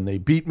color, and they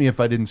beat me if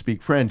I didn't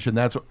speak French, and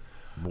that's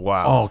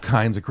all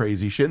kinds of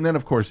crazy shit. And then,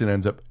 of course, it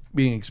ends up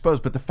being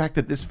exposed. But the fact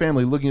that this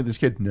family looking at this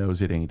kid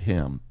knows it ain't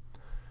him.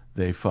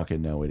 They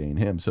fucking know it ain't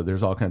him. So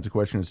there's all kinds of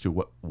questions as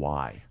to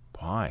why.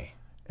 Why?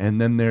 And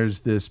then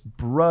there's this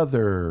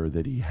brother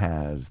that he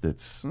has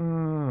that's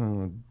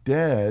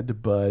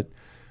dead, but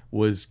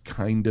was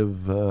kind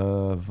of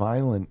a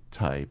violent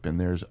type. And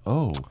there's,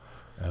 oh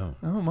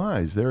my,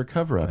 is there a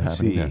cover-up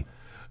happening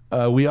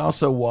there? We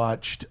also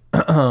watched,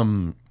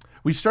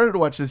 we started to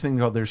watch this thing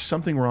called There's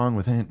Something Wrong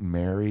with Aunt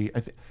Mary.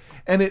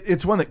 And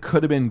it's one that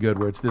could have been good,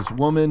 where it's this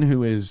woman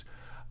who is,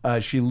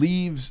 she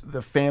leaves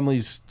the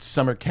family's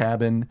summer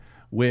cabin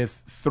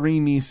with 3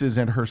 nieces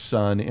and her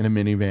son in a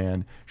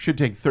minivan. Should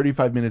take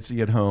 35 minutes to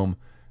get home.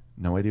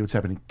 No idea what's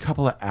happening. A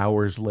couple of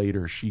hours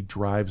later, she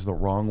drives the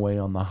wrong way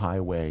on the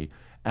highway.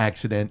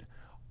 Accident.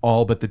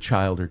 All but the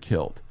child are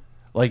killed.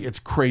 Like, it's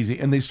crazy.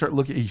 And they start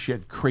looking. She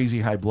had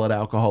crazy high blood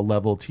alcohol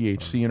level,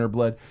 THC in her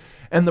blood.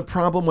 And the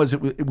problem was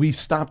we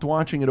stopped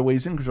watching it a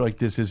ways in because we're like,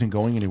 this isn't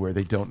going anywhere.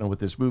 They don't know what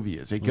this movie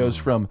is. It goes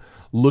from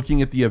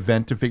looking at the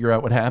event to figure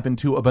out what happened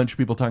to a bunch of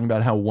people talking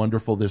about how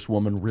wonderful this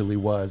woman really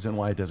was and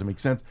why it doesn't make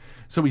sense.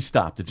 So we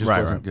stopped. It just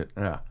wasn't good.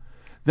 Yeah.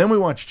 Then we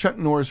watched Chuck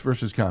Norris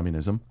versus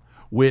Communism,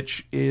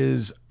 which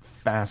is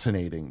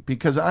fascinating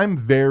because I'm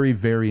very,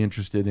 very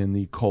interested in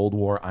the Cold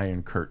War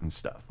Iron Curtain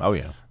stuff. Oh,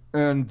 yeah.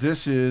 And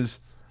this is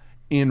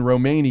in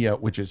Romania,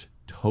 which is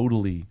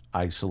totally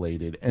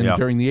isolated. And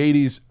during the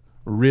 80s,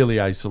 really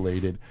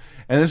isolated.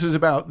 And this is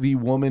about the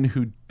woman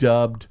who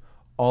dubbed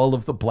all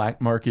of the black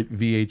market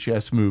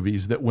VHS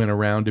movies that went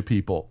around to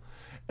people.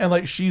 And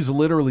like, she's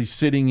literally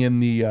sitting in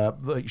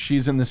the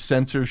she's in the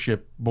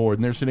censorship board,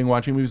 and they're sitting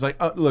watching movies like,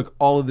 oh, look,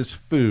 all of this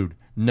food.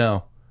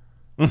 No,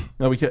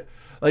 we can't.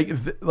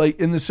 Like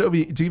in the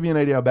Soviet, to give you an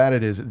idea how bad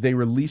it is, they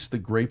released The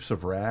Grapes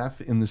of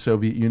Wrath in the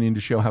Soviet Union to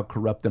show how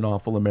corrupt and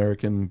awful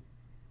American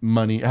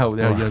money, how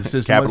the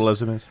system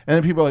capitalism was. is. And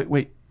then people are like,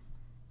 wait,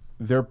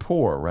 they're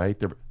poor, right?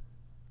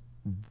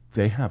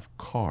 They have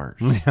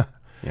cars.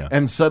 Yeah.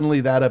 And suddenly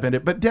that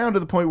upended. But down to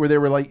the point where they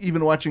were like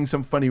even watching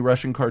some funny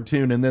Russian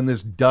cartoon, and then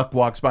this duck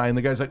walks by and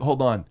the guy's like,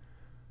 hold on.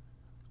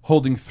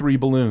 Holding 3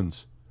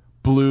 balloons.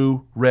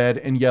 Blue, red,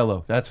 and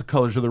yellow. That's the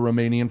colors of the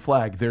Romanian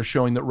flag. They're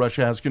showing that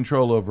Russia has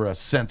control over us.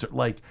 Censor.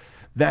 Like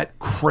that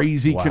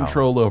crazy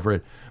control over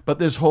it. But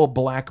this whole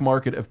black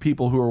market of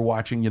people who are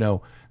watching,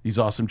 these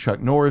awesome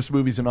Chuck Norris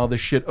movies and all this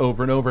shit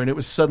over and over. And it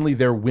was suddenly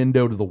their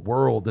window to the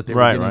world that they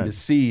were getting to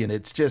see. And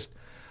it's just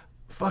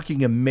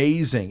fucking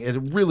amazing. It's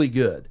really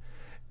good.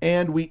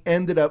 And we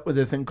ended up with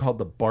a thing called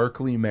the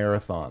Barkley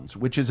Marathons,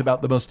 which is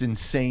about the most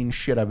insane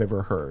shit I've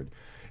ever heard.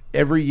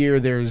 Every year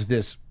there's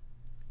this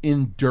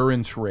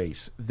endurance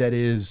race that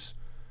is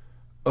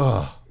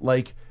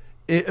like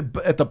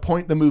at the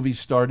point the movie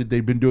started,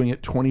 they'd been doing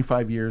it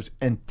 25 years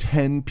and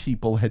 10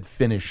 people had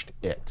finished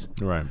it.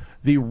 Right.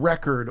 The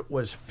record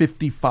was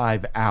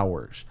 55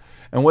 hours.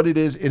 And what it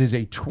is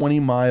a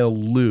 20-mile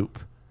loop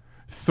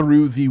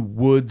through the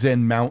woods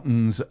and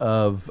mountains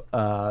of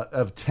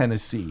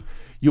Tennessee.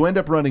 You end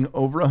up running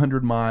over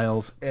 100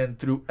 miles and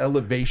through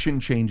elevation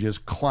changes,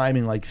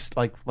 climbing like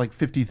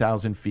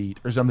 50,000 feet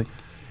or something.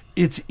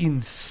 It's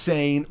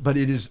insane, but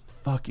it is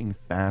fucking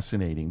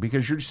fascinating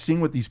because you're just seeing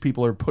what these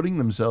people are putting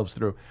themselves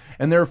through.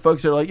 And there are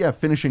folks that are like, yeah,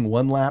 finishing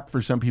 1 lap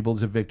for some people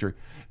is a victory.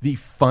 The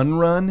fun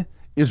run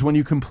is when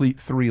you complete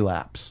 3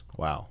 laps.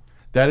 Wow.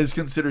 That is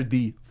considered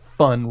the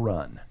fun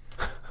run.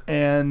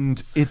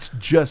 And it's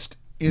just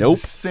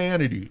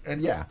insanity.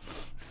 And yeah,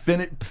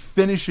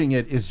 finishing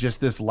it is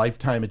just this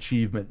lifetime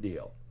achievement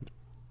deal.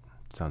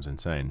 Sounds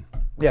insane.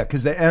 Yeah,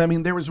 because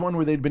there was one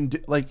where they'd been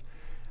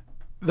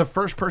the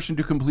first person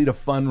to complete a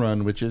fun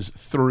run, which is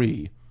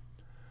 3,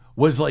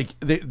 was like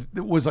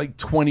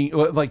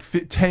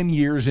 10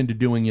 years into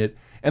doing it,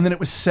 and then it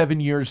was 7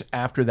 years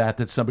after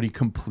that somebody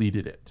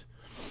completed it.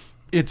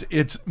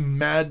 It's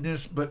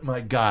madness, but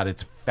my God,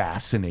 it's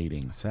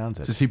fascinating. Sounds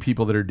it. To see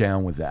people that are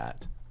down with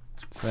that.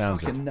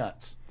 Sounds fucking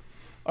nuts.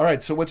 All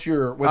right, so what's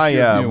your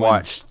I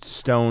watched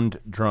Stoned,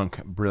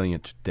 Drunk,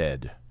 Brilliant,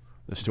 Dead,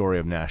 the story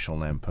of National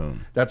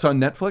Lampoon. That's on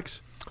Netflix?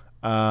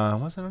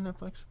 Was it on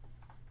Netflix?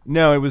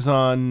 No, it was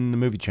on the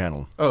movie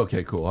channel. Oh,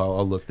 okay, cool.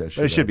 I'll look that shit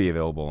But it should be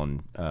available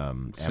on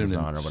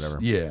Amazon or whatever.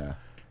 Yeah.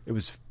 It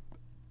was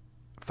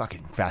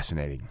fucking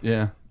fascinating.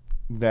 Yeah.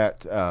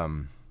 That,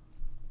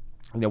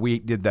 we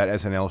did that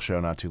SNL show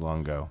not too long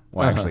ago.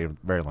 Well, actually, a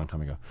very long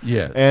time ago.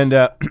 Yes.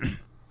 And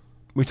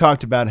we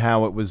talked about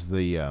how it was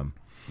the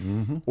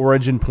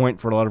origin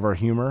point for a lot of our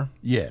humor.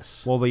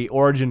 Yes. Well, the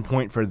origin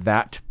point for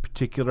that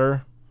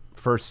particular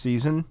first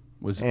season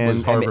was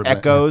and Harvard, the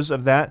echoes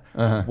of that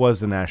was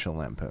the National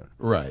Lampoon.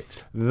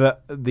 Right. The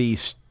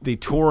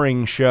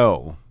touring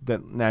show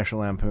that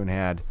National Lampoon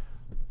had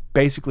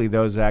basically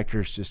those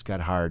actors just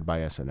got hired by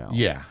SNL.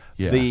 Yeah.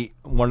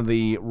 One of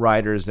the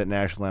writers at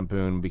National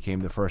Lampoon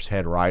became the first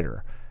head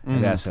writer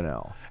at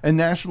SNL. And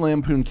National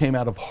Lampoon came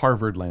out of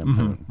Harvard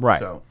Lampoon. Right.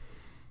 So.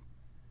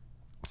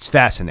 It's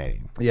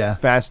fascinating. Yeah.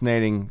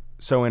 Fascinating,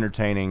 so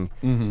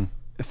entertaining.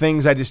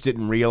 Things I just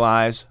didn't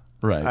realize.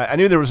 Right. I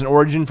knew there was an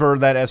origin for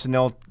that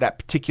SNL, that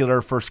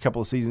particular first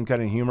couple of seasons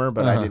kind of humor,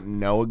 but I didn't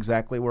know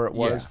exactly where it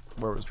was,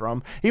 where it was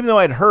from. Even though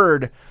I'd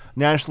heard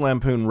National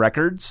Lampoon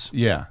Records.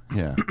 Yeah.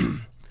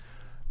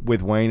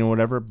 With Wayne or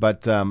whatever,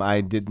 but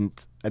I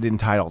didn't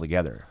tie it all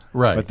together.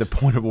 Right. But the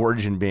point of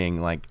origin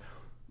being like,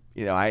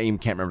 I even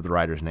can't remember the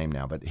writer's name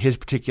now, but his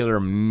particular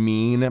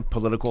mean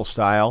political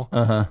style,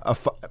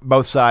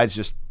 both sides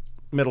just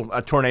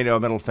a tornado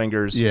of middle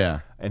fingers.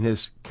 Yeah. And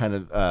his kind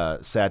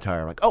of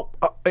satire, like, oh,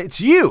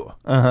 it's you.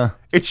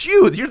 It's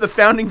you. You're the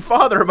founding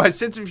father of my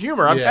sense of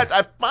humor.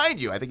 I find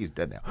you. I think he's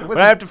dead now. But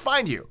I have to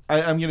find you.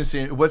 I'm going to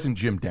say it wasn't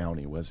Jim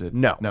Downey, was it?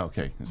 No. No,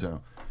 okay.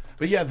 So,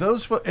 but yeah,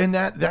 and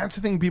that's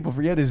the thing people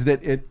forget is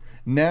that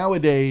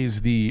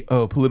nowadays the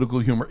political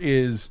humor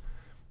is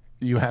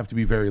you have to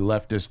be very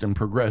leftist and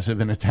progressive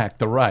and attack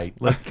the right.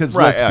 Because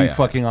let's be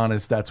fucking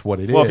honest, that's what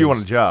it is. Well, if you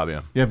want a job,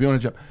 yeah. Yeah, if you want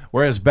a job.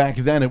 Whereas back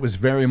then it was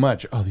very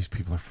much, these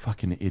people are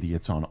fucking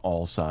idiots on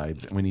all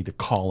sides and we need to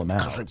call them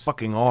out. It's like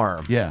fucking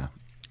arm. Yeah.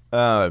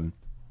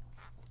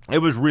 It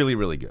was really,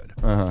 really good.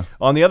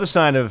 On the other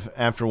side of,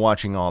 after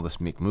watching all this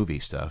movie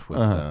stuff with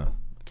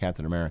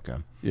Captain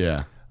America,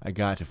 I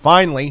got to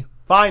finally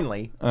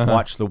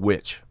watch The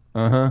Witch.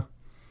 How'd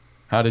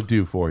it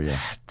do for you?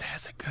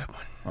 That's a good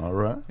one. All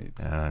right.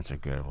 That's a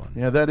good one.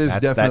 Yeah, that's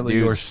definitely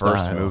your style.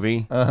 First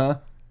movie.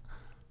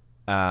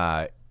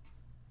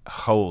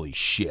 Holy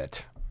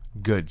shit.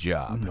 Good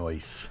job.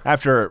 Nice.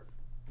 After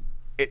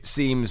it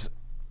seems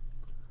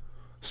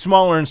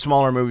smaller and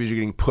smaller movies are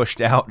getting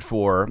pushed out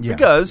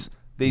because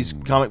these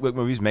comic book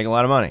movies make a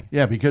lot of money.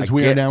 Yeah, because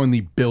we are now in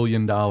the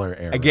billion-dollar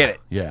era. I get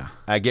it. Yeah.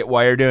 I get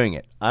why you're doing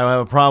it. I don't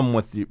have a problem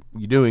with you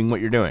doing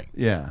what you're doing.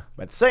 Yeah.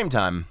 But at the same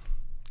time,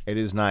 it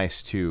is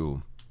nice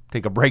to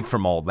take a break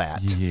from all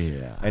that.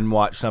 Yeah. And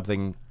watch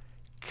something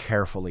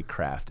carefully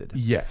crafted.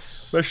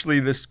 Yes.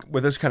 Especially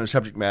with this kind of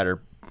subject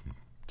matter.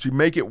 To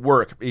make it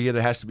work, it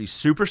either has to be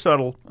super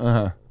subtle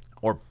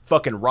or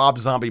fucking Rob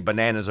Zombie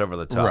bananas over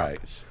the top.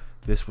 Right.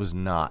 This was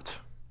not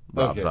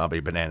Rob Zombie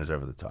bananas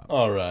over the top.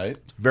 All right.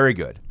 It's very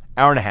good.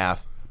 Hour and a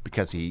half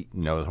because he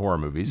knows horror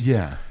movies.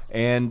 Yeah.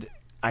 And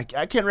I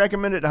can't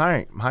recommend it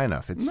high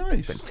enough. It's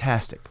nice.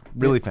 Fantastic.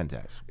 Really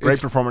fantastic.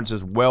 Great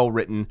performances, well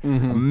written,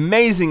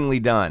 amazingly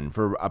done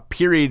for a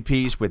period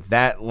piece with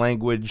that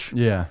language.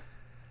 Yeah.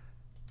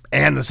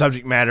 And the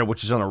subject matter,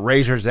 which is on a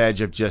razor's edge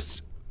of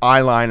just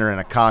eyeliner and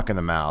a cock in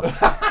the mouth.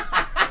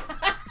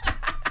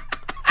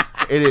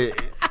 It is,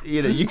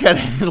 you got to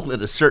handle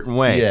it a certain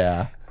way.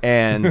 Yeah.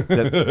 And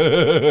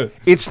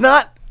it's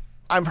not,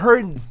 I've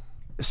heard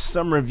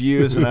some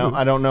reviews, and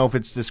I don't know if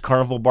it's this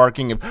carnival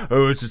barking of,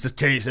 it's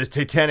just a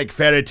satanic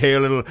fairy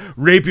tale, it'll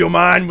rape your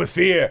mind with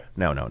fear.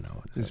 No.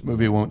 This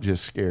movie won't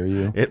just scare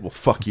you. It will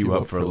fuck you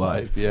up for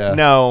life. Yeah.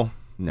 No.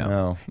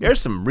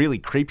 There's some really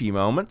creepy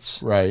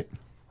moments. Right.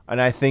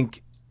 And I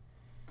think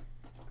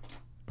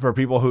for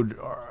people who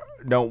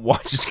don't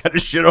watch this kind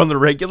of shit on the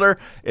regular,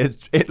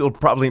 it'll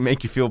probably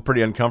make you feel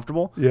pretty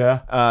uncomfortable.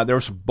 Yeah. There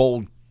were some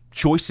bold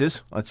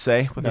choices, let's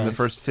say, within the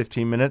first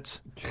 15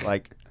 minutes.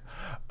 Like,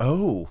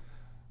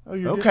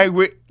 okay,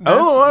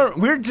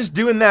 we're just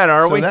doing that,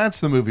 are we? So that's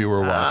the movie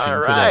we're watching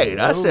right.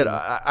 today. I said,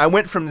 I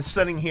went from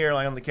sitting here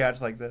like on the couch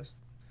like this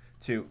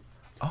to,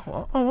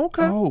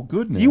 okay. Oh,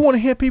 goodness. You want to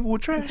hit people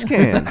with trash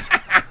cans.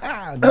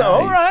 Nice.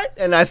 All right.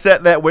 And I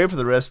sat that way for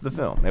the rest of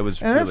the film. It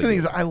was and that's really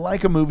the thing is, I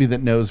like a movie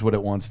that knows what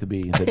it wants to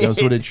be, that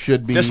knows what it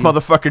should be. This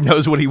motherfucker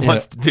knows what he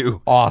wants to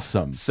do.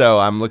 Awesome. So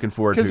I'm looking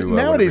forward to because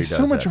nowadays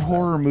so much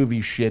horror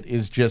movie shit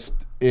is just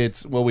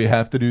we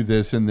have to do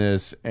this and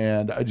this,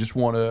 and I just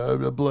want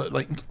to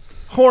like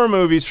horror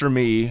movies for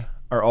me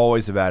are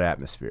always about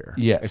atmosphere.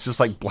 Yes. It's just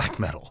like black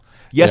metal.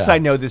 Yes, I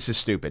know this is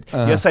stupid.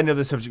 Yes, I know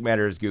the subject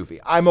matter is goofy.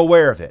 I'm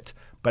aware of it,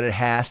 but it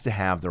has to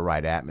have the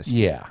right atmosphere.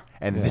 Yeah.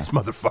 And this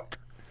motherfucker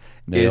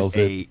nails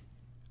is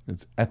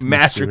a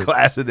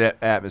masterclass in that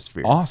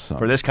atmosphere. Awesome.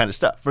 For this kind of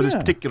stuff, for this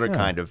particular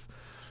kind of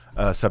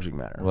subject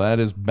matter. Well, that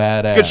is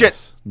badass. Good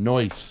shit.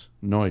 Nice.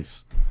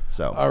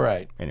 So, all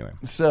right. Anyway.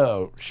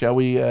 So, shall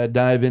we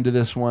dive into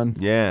this one?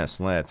 Yes,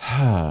 let's.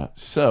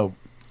 So,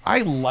 I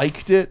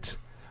liked it,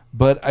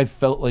 but I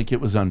felt like it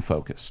was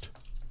unfocused.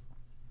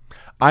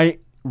 I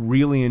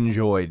really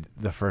enjoyed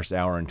the first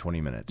hour and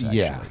 20 minutes,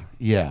 actually.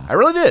 Yeah. I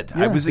really did.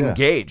 I was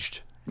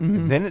engaged.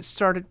 And then it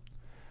started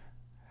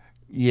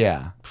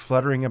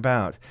fluttering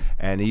about.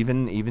 And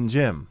even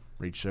Jim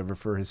reached over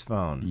for his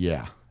phone.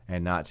 Yeah.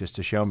 And not just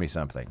to show me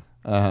something.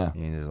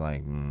 He's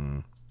like,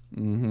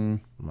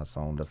 what's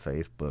on the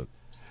Facebook?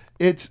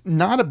 It's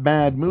not a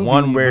bad movie.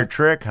 One weird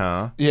trick,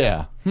 huh?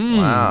 Yeah.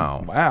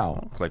 Wow. Wow.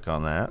 I'll click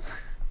on that.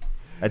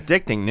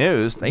 Addicting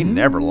news. They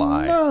never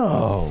lie.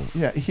 No.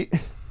 Yeah.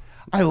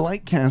 I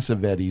like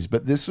Cassavetes,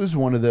 but this was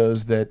one of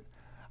those that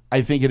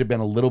I think it had been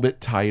a little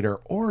bit tighter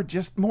or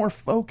just more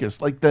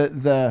focused. Like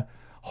the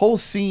whole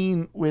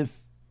scene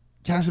with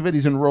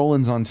Cassavetes and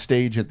Rollins on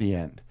stage at the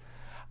end.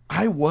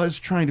 I was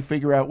trying to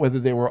figure out whether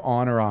they were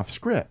on or off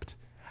script.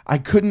 I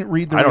couldn't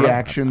read the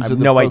reactions of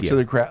the folks of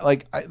the crowd.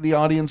 Like the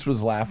audience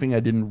was laughing. I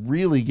didn't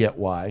really get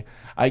why.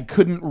 I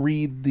couldn't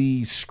read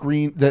the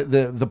screen,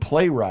 the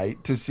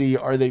playwright to see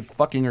are they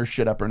fucking her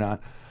shit up or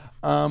not.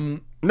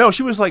 No,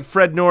 she was like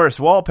Fred Norris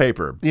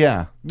wallpaper.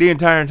 Yeah, the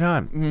entire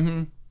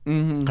time.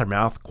 Her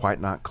mouth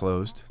quite not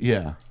closed.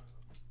 Yeah.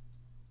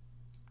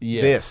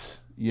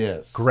 Yes.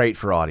 Yes. Great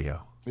for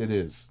audio. It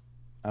is.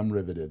 I'm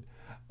riveted.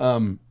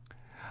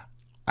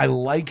 I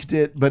liked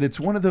it, but it's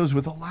one of those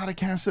with a lot of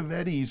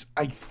Cassavetes.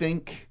 I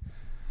think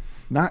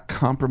not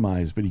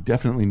compromised, but he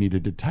definitely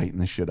needed to tighten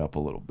the shit up a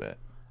little bit.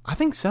 I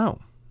think so.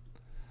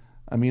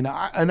 I mean,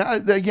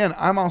 again,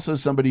 I'm also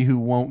somebody who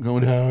won't go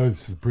into, oh,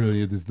 this is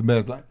brilliant, this is the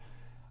best. Like,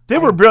 there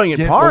were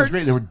brilliant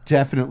parts. There were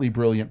definitely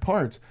brilliant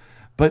parts,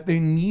 but they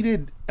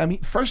needed. I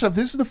mean, first off,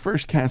 this is the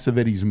first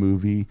Cassavetes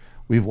movie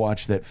we've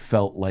watched that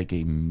felt like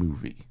a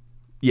movie.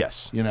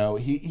 Yes, you know,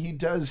 he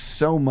does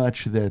so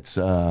much that's.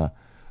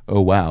 Oh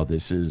wow,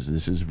 this is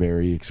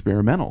very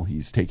experimental.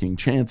 He's taking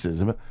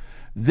chances.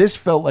 This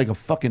felt like a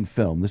fucking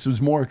film. This was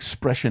more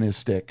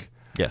expressionistic,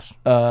 yes,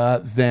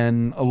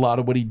 than a lot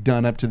of what he'd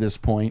done up to this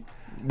point.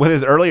 With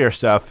his earlier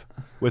stuff,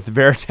 with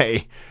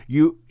Verite,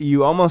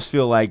 you almost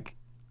feel like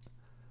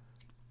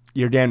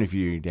you're damned if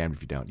you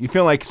don't. You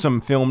feel like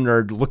some film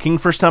nerd looking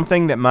for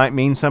something that might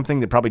mean something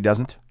that probably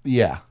doesn't.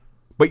 Yeah,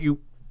 but you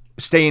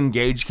stay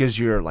engaged because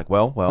you're like,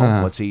 well,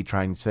 what's he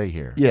trying to say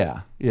here?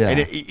 Yeah, yeah.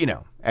 And you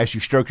know, as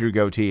you stroke your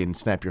goatee and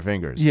snap your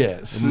fingers.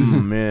 Yes.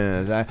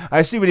 Man,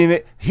 I see what he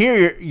meant.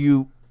 Here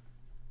you,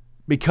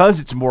 because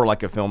it's more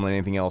like a film than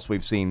anything else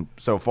we've seen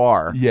so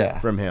far. Yeah.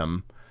 From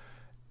him,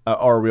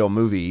 or a real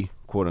movie,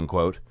 quote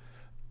unquote.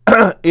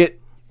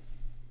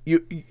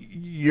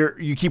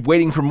 You keep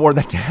waiting for more of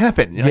that to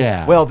happen. You're yeah.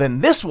 Like, well,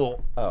 then this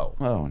will.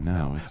 Oh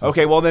no.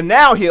 Okay. Well, then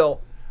now he'll.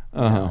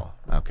 No.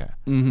 Okay.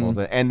 Mm-hmm.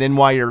 Well, and then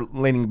while you're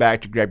leaning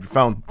back to grab your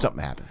phone,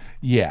 something happens.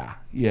 Yeah.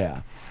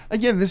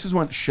 Again, this is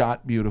one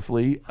shot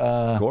beautifully.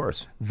 Of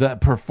course. The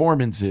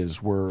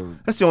performances were.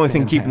 That's the only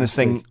thing keeping this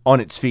thing on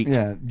its feet.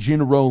 Yeah,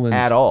 Gina Rollins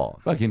at all,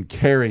 fucking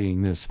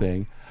carrying this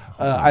thing.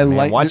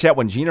 Watch out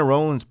when Gina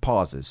Rollins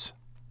pauses.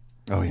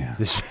 Oh yeah,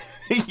 the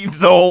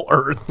whole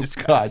earth just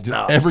God,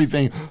 just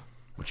everything.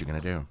 What you gonna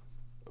do?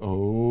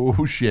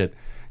 Oh shit.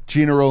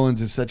 Gina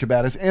Rollins is such a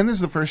badass. And this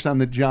is the first time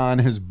that John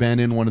has been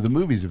in one of the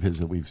movies of his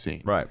that we've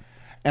seen. Right.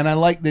 And I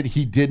like that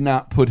he did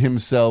not put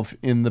himself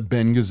in the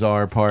Ben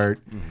Gazzara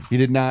part. Mm-hmm.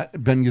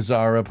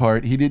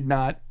 He did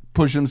not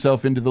push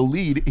himself into the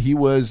lead. He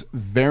was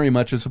very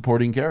much a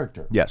supporting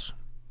character. Yes.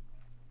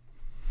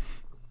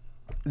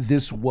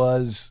 This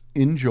was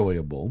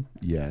enjoyable,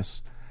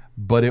 yes.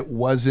 But it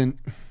wasn't,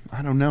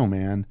 I don't know,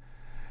 man.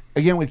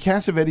 Again, with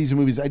Cassavetes and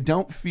movies, I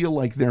don't feel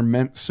like they're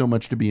meant so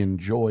much to be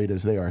enjoyed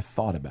as they are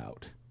thought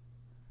about.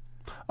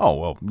 Oh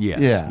well,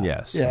 yes,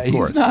 yes. Yeah,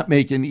 he's not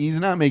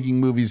making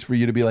movies for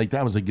you to be like,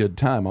 that was a good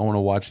time. I want to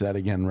watch that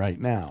again right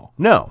now.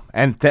 No,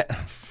 and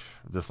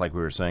just like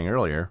we were saying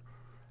earlier,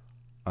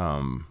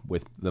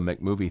 with the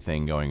McMovie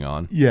thing going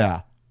on.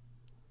 Yeah,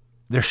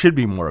 there should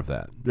be more of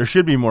that. There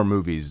should be more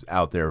movies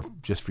out there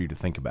just for you to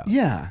think about.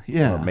 Yeah,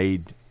 or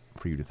made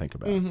for you to think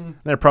about. Mm-hmm.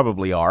 There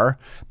probably are,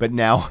 but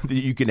now that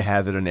you can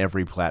have it on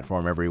every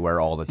platform, everywhere,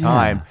 all the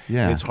time,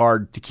 it's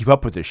hard to keep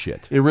up with this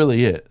shit. It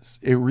really is.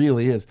 It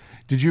really is.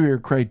 Did you hear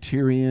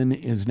Criterion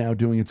is now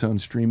doing its own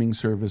streaming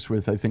service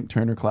with, I think,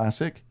 Turner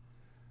Classic?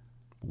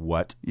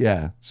 What?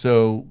 Yeah.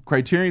 So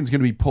Criterion's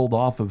going to be pulled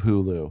off of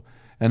Hulu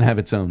and have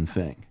its own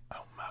thing.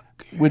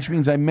 Which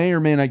means I may or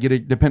may not get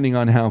it, depending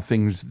on how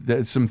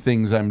some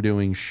things I'm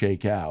doing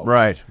shake out.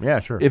 Right. Yeah,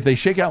 sure. If they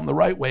shake out in the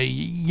right way,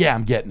 yeah,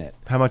 I'm getting it.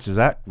 How much is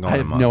that going I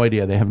have no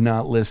idea. They have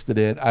not listed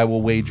it. I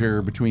will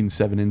wager between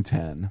 7 and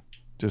 10,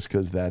 just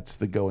because that's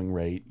the going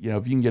rate. You know,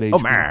 if you can get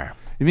HBO,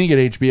 if you can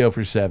get HBO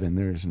for 7,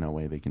 there's no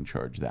way they can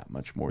charge that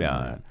much more than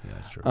that. Yeah,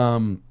 that's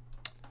true.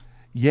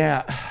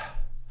 Yeah.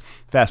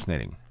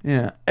 Fascinating.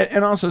 Yeah,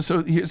 and also,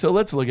 so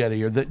let's look at it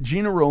here. That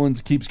Gina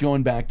Rollins keeps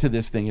going back to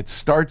this thing. It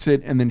starts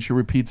it, and then she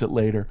repeats it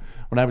later.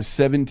 When I was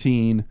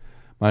 17,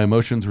 my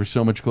emotions were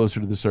so much closer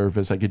to the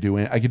surface. I could do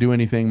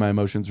anything. My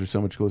emotions were so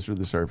much closer to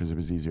the surface. It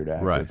was easier to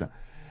access them.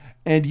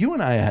 And you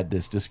and I had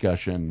this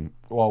discussion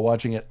while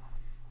watching it.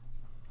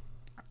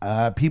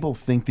 People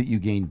think that you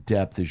gain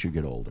depth as you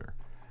get older.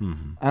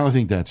 Mm-hmm. I don't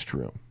think that's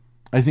true.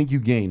 I think you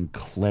gain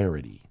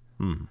clarity.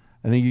 Mm-hmm.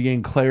 I think you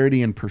gain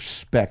clarity and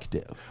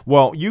perspective.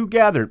 Well, you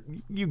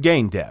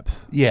gain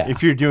depth. Yeah.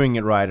 If you're doing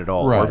it right at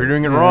all. Right. Or if you're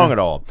doing it wrong at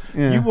all.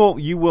 Yeah.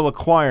 You will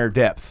acquire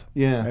depth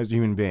as a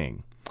human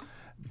being.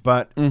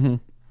 But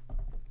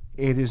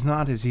it is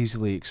not as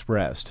easily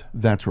expressed.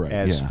 That's right.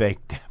 As fake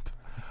depth.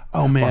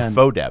 Oh, man. Or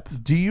faux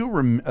depth. Do you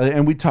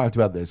and we talked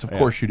about this. Of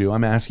course you do.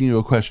 I'm asking you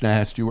a question I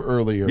asked you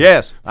earlier.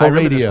 Yes. I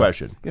remember this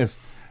question. Yes.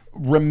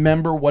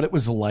 Remember what it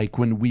was like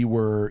when we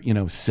were,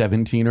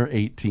 17 or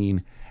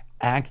 18,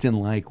 acting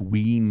like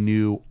we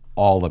knew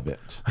all of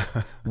it.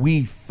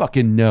 We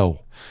fucking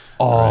know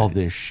all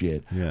this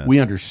shit. Yes. We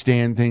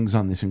understand things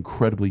on this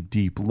incredibly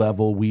deep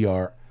level.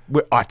 We're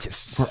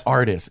artists. For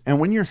artists.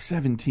 And when you're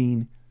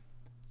 17,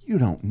 you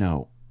don't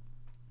know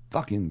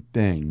fucking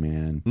thing,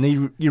 man.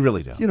 No, you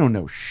really don't. You don't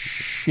know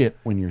shit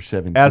when you're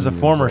 17. As a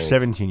former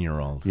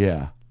 17-year-old,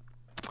 yeah,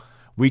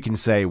 we can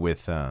say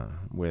with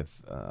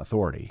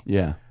authority,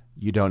 yeah,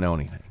 you don't know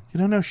anything. You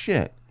don't know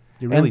shit.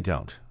 You really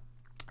don't.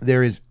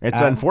 It's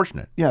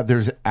unfortunate. Yeah,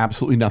 there's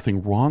absolutely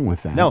nothing wrong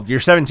with that. No, you're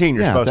 17.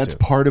 You're supposed to. That's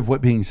part of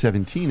what being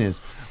 17 is.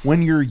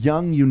 When you're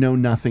young, you know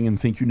nothing and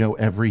think you know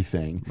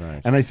everything.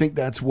 Right. And I think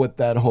that's what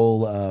that whole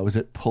was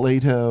it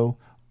Plato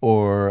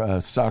or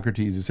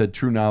Socrates who said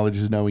true knowledge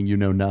is knowing you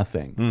know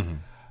nothing. Mm-hmm.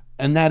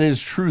 And that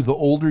is true. The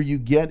older you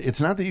get,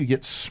 it's not that you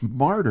get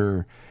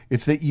smarter,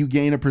 it's that you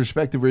gain a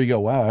perspective where you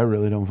go, wow, I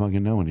really don't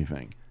fucking know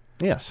anything.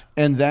 Yes.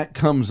 And that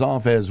comes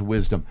off as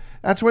wisdom.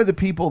 That's why the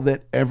people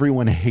that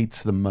everyone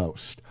hates the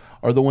most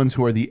are the ones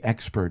who are the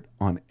expert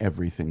on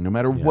everything. No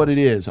matter what it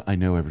is, I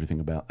know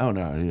everything about. Oh,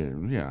 no,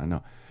 yeah, I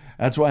know.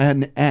 That's why I had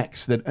an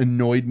ex that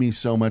annoyed me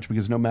so much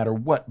because no matter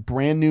what,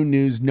 brand new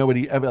news,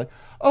 nobody ever like,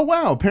 oh,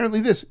 wow,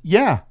 apparently this.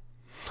 Yeah.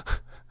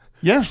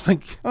 Yeah.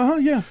 Like,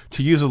 yeah.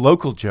 To use a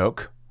local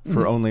joke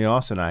for only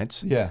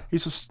Austinites, yeah,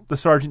 he's the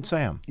Sergeant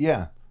Sam.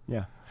 Yeah.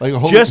 Yeah. Like a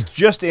whole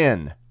just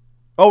in.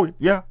 Oh,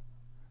 yeah.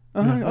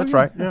 That's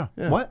right. Yeah.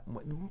 What?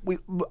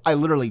 I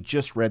literally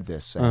just read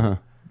this. Sam.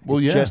 Well,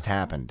 it yeah. just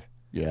happened.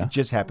 Yeah. It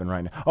just happened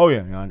right now. Oh,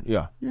 yeah.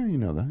 Yeah. Yeah, you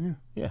know that. Yeah.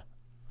 Yeah.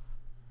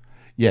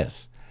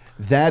 Yes.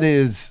 That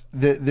is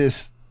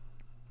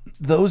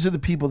those are the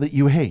people that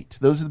you hate.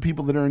 Those are the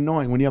people that are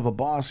annoying. When you have a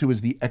boss who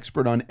is the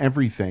expert on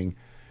everything,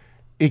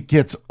 it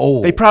gets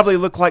old. They probably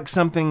look like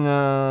something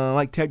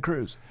like Ted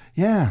Cruz.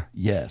 Yeah.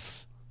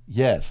 Yes.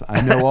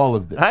 I know all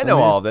of this. I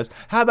know all of this.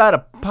 How about a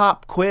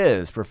pop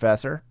quiz,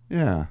 Professor?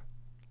 Yeah.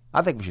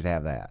 I think we should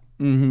have that.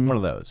 Mm-hmm. One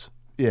of those.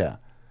 Yeah.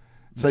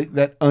 It's like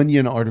that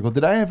Onion article.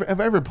 Have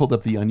I ever pulled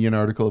up the Onion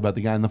article about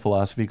the guy in the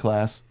philosophy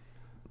class?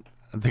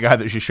 The guy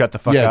that just shut the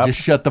fuck up? Yeah, just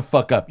shut the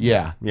fuck up.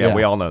 Yeah. Yeah,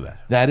 we all know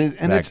that. That is,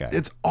 and that guy.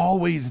 It's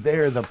always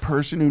there. The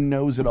person who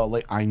knows it all.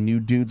 Like, I knew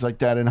dudes like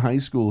that in high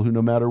school who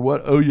no matter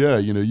what, oh yeah,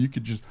 you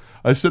could just,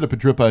 I set up a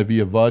drip IV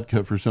of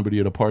vodka for somebody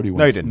at a party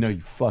once. No, you didn't. No,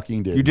 you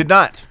fucking did. You did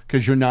not.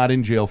 Because you're not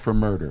in jail for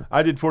murder.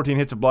 I did 14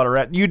 hits of blotter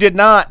acid. You did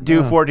not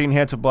do 14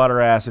 hits of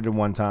blotter acid in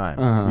one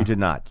time. You did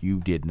not.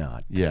 You did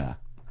not. Yeah.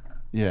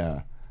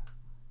 Yeah.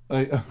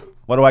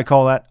 What do I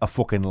call that? A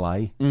fucking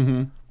lie.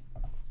 Mm-hmm.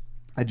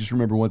 I just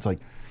remember once,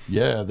 like,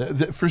 yeah,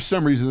 for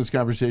some reason this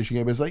conversation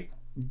came.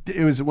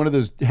 It was one of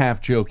those half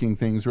joking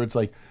things where it's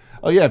like,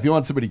 oh yeah, if you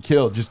want somebody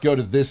killed, just go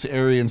to this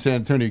area in San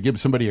Antonio, give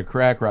somebody a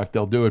crack rock,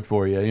 they'll do it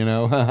for you, you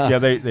know? Yeah,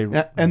 they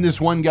and this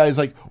one guy's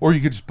like, or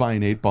you could just buy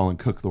an 8-ball and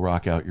cook the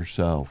rock out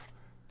yourself.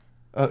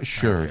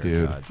 Sure,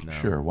 dude. God, no.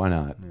 Sure, why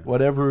not? Yeah.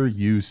 Whatever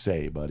you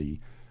say, buddy.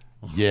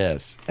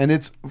 Yes. And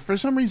it's, for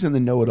some reason, the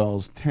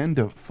know-it-alls tend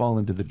to fall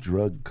into the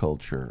drug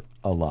culture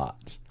a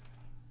lot.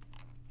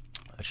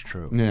 That's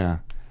true. Yeah.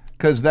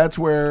 Because that's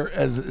where,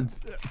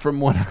 from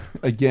what,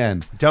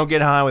 again. Don't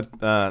get high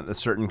with a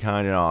certain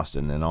kind in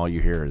Austin, and all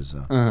you hear is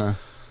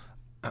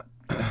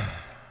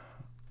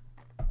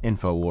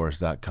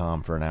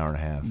Infowars.com for an hour and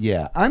a half.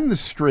 Yeah, I'm the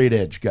straight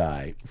edge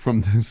guy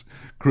from this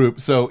group.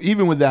 So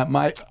even with that,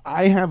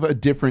 I have a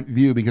different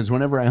view because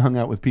whenever I hung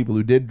out with people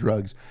who did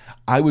drugs,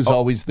 I was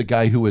always the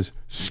guy who was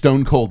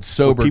stone cold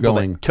sober people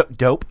going. That took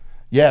dope?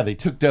 Yeah, they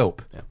took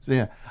dope. Yeah. So,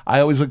 yeah, I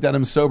always looked at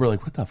them sober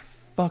like, what the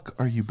fuck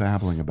are you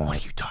babbling about? What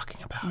are you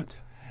talking about?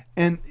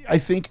 And I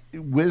think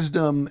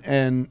wisdom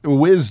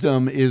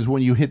is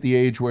when you hit the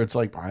age where it's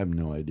like, I have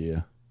no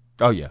idea.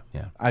 Oh yeah,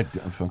 yeah.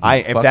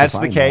 If that's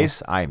the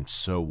case, I am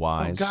so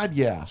wise. Oh God,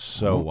 yeah,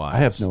 so wise. I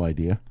have no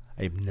idea.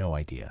 I have no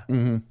idea.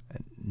 Mm-hmm.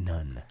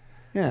 None.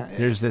 Yeah.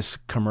 There's this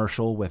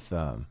commercial with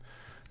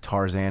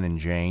Tarzan and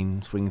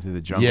Jane swinging through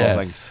the jungle.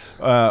 Yes.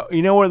 Like,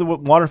 you know where the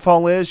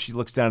waterfall is? She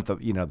looks down at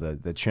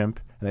the chimp,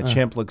 and the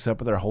chimp looks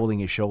up at her holding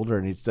his shoulder,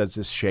 and he does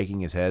this shaking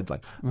his head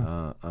like,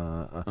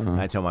 And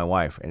I tell my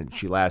wife, and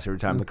she laughs every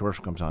time the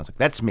commercial comes on. It's like,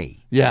 that's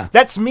me. Yeah.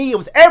 That's me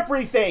with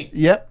everything.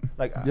 Yep.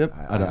 Like, yep.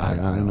 I don't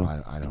know.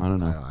 I don't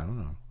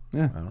know.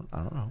 Yeah. I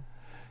don't know.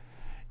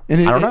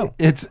 And I don't know.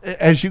 It's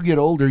as you get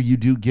older, you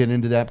do get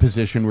into that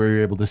position where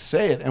you're able to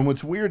say it. And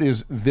what's weird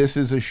is this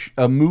is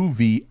a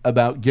movie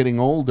about getting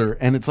older,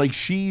 and it's like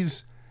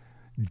she's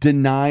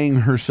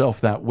denying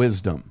herself that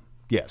wisdom.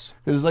 Yes,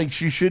 it's like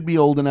she should be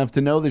old enough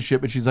to know this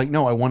shit, but she's like,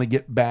 no, I want to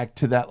get back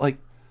to that. Like,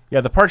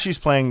 yeah, the part she's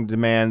playing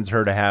demands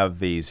her to have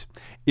these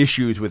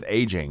issues with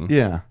aging.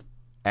 Yeah,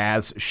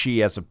 as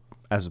she as a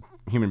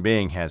human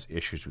being has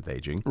issues with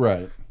aging.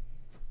 Right.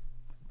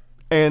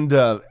 And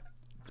at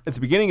the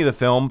beginning of the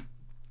film,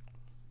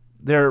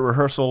 they're at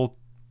rehearsal.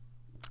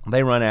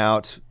 They run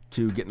out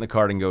to get in the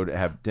car and go to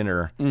have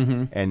dinner.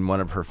 Mm-hmm. And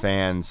one of her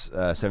fans,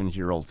 a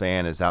 17-year-old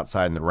fan, is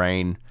outside in the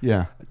rain.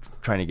 Yeah.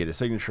 Trying to get a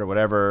signature or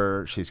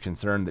whatever. She's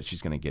concerned that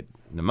she's going to get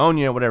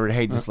pneumonia or whatever.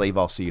 Hey, just leave.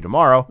 I'll see you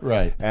tomorrow.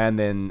 Right. And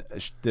then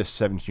this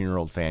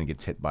 17-year-old fan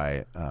gets hit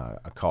by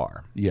a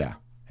car. Yeah.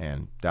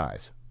 And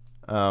dies.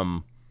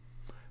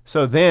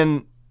 So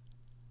then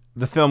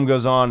the film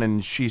goes on,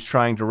 and she's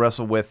trying to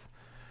wrestle with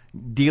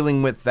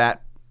dealing with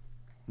that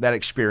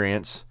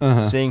experience,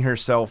 seeing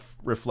herself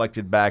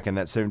reflected back in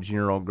that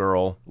 17-year-old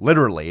girl,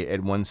 literally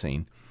at one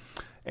scene.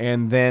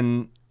 And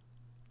then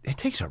it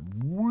takes a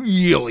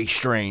really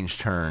strange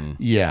turn.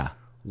 Yeah.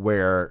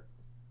 Where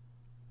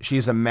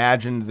she's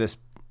imagined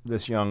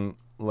this young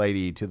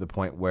lady to the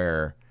point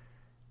where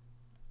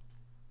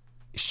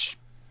it's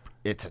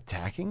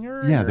attacking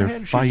her. Yeah, they're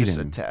head. fighting.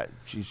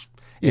 She's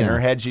in her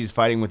head. She's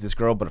fighting with this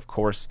girl, but of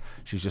course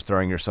she's just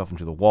throwing herself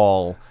into the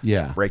wall.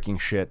 Yeah, breaking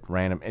shit,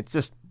 random. It's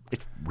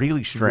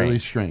really strange. Really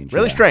strange.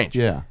 Really strange.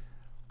 Yeah.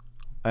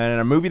 And in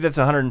a movie that's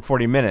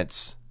 140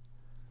 minutes,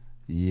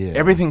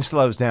 everything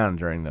slows down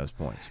during those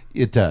points.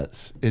 It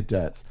does. It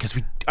does.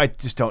 Because I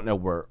just don't know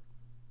where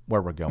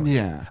we're going.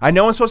 Yeah. I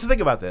know I'm supposed to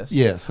think about this.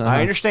 Yes.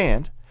 I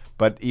understand.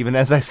 But even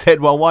as I said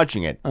while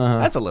watching it,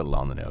 that's a little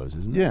on the nose,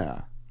 isn't it?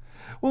 Yeah.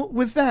 Well,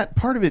 with that,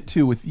 part of it,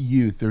 too, with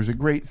youth, there's a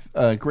great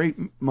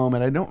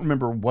moment. I don't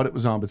remember what it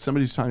was on, but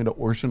somebody's talking to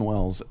Orson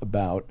Welles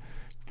about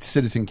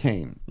Citizen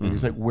Kane. And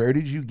he's like, where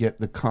did you get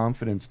the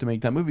confidence to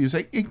make that movie? He was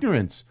like,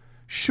 ignorance.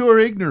 Sure,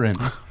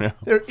 ignorance.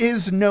 There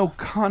is no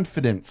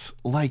confidence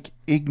like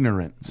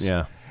ignorance.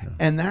 Yeah.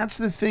 And that's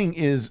the thing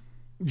is,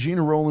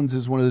 Gina Rollins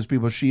is one of those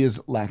people, she is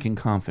lacking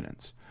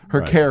confidence.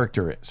 Her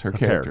character is. Her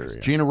character is.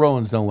 Gina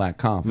Rollins don't lack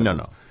confidence.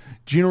 No.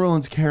 Gina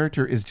Rollins'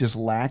 character is just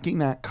lacking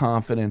that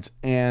confidence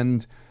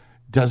and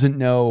doesn't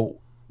know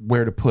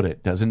where to put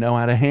it, doesn't know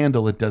how to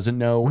handle it, doesn't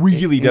know...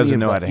 Really doesn't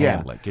know how to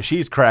handle it, because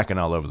she's cracking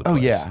all over the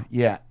place. Oh,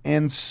 yeah.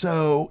 And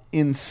so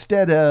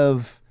instead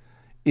of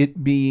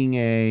it being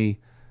a,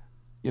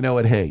 you know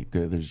what, hey,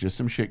 there's just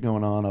some shit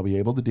going on, I'll be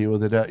able to deal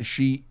with it,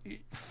 she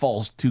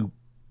falls to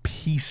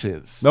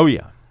pieces. Oh,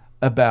 yeah.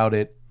 About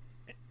it.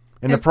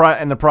 In the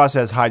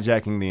process,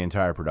 hijacking the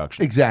entire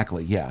production.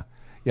 Exactly, yeah.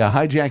 Yeah,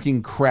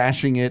 hijacking,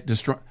 crashing it,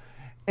 destroy.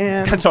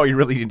 And that's all you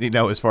really need to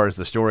know as far as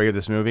the story of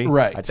this movie.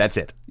 Right. That's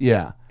it.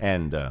 Yeah.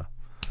 And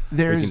we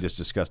can just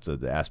discuss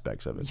the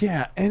aspects of it.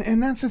 Yeah,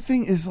 and that's the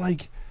thing is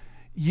like,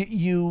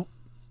 you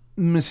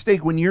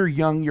mistake when you're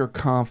young, you're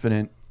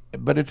confident,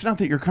 but it's not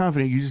that you're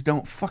confident, you just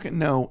don't fucking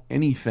know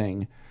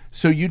anything.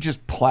 So you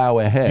just plow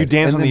ahead. You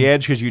dance on the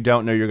edge because you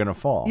don't know you're going to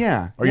fall.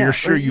 Yeah. Or you're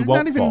sure you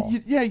won't fall.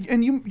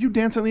 And you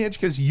dance on the edge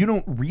because you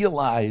don't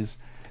realize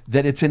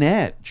that it's an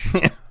edge.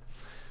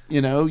 You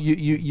know,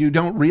 you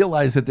don't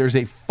realize that there's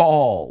a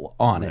fall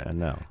on it.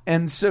 No.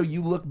 And so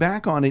you look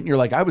back on it and you're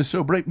like, I was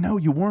so brave. No,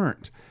 you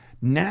weren't.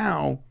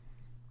 Now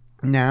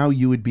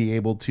you would be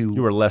able to...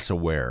 You were less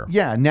aware.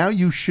 Yeah, now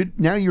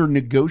you're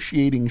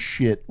negotiating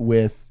shit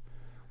with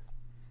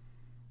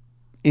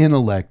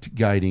intellect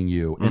guiding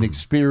you and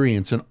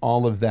experience and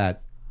all of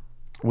that.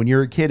 When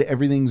you're a kid,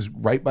 everything's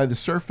right by the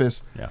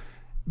surface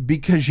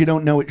because you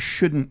don't know it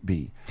shouldn't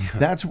be.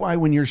 That's why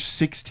when you're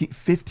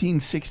 15,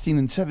 16,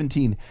 and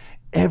 17,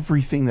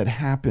 everything that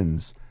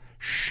happens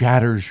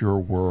shatters your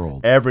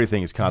world.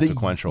 Everything is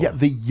consequential.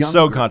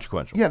 So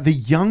consequential. Yeah, the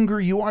younger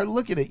you are,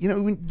 look at it. You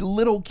know, when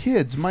little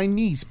kids, my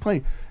niece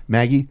play,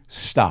 Maggie,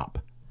 stop.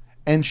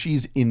 And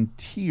she's in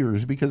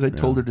tears because I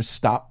told her to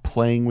stop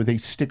playing with a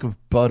stick of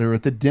butter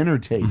at the dinner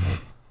table.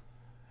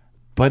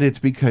 But it's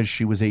because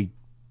she was a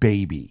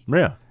baby.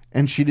 Yeah.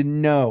 And she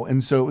didn't know.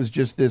 And so it was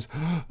just this.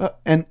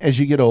 And as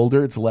you get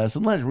older, it's less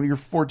and less. When you're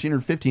 14 or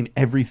 15,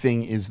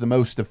 everything is the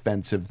most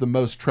offensive, the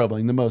most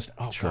troubling, the most,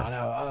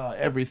 God,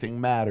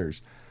 everything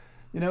matters.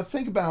 You know,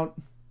 think about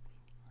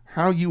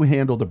how you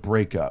handled a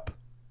breakup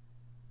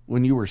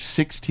when you were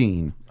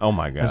 16. Oh,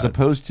 my God. As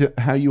opposed to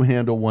how you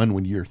handle one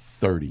when you're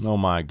 30. Oh,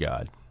 my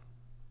God.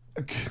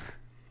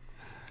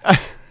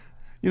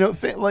 You know,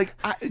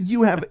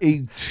 you have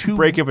a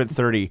breakup at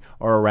 30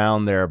 or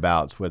around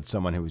thereabouts with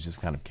someone who was just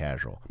kind of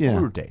casual. Yeah.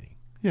 We were dating.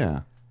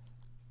 Yeah.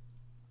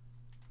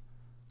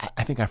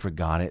 I think I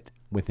forgot it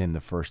within the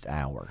first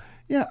hour.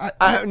 Yeah.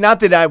 Not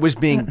that I was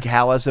being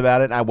callous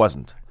about it. I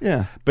wasn't.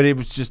 Yeah. But it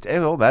was just,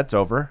 that's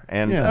over.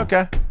 And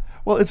okay.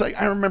 Well, it's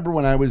like I remember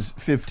when I was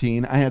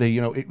 15, I had the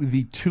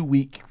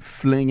 2-week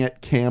fling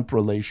at camp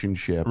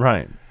relationship.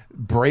 Right.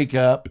 Break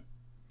up.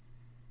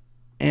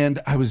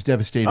 And I was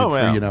devastated for,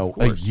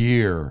 a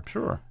year.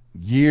 Sure.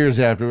 Years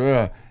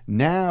after.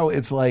 Now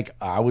it's like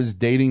I was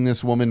dating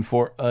this woman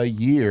for a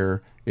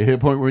year. It hit a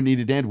point where it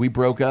needed to end. We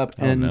broke up.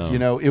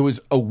 It was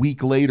a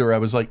week later. I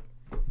was like,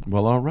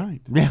 well, all right.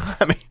 Yeah.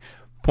 I mean,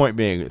 point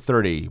being,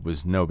 30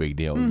 was no big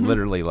deal.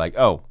 Literally like,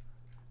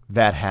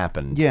 that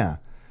happened. Yeah.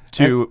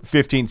 To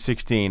 15,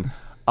 16,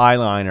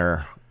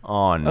 eyeliner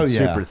on,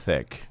 super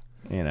thick.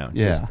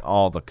 Just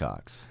all the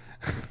cocks.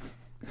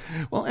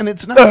 Well, and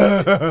it's not.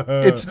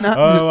 It's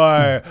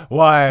not.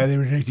 Why are they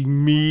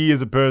rejecting me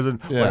as a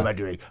person? Yeah. What am I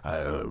doing?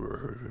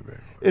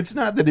 It's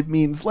not that it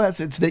means less.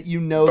 It's that you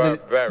know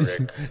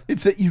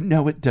it's that you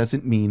know it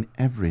doesn't mean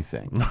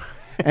everything,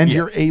 and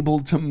you're able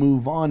to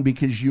move on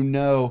because you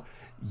know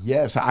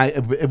Yes,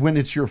 when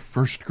it's your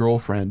first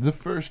girlfriend, the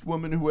first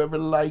woman who ever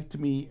liked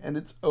me, and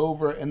it's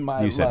over in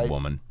my life. You said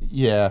woman.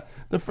 Yeah,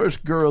 the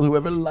first girl who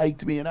ever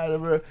liked me, and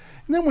and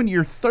then when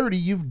you're 30,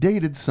 you've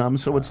dated some,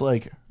 so it's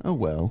like, oh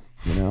well,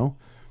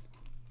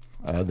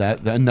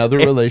 that another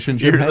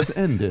relationship has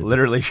ended.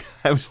 Literally,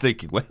 I was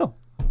thinking, well,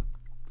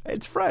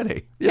 it's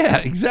Friday. Yeah,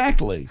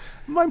 exactly.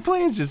 My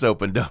plans just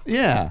opened up.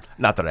 Yeah.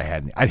 Not that I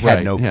had any. I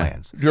had no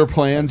plans. Your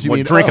plans, you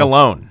mean drink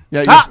alone.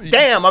 Yeah.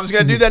 Damn, I was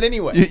going to do that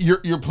anyway.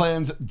 Your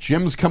plans,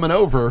 Jim's coming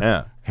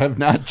over, have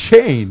not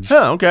changed.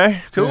 Oh,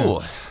 okay.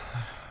 Cool.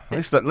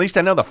 Yeah. At least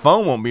I know the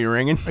phone won't be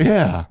ringing.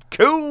 Yeah.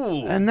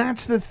 Cool. And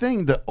that's the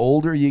thing. The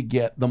older you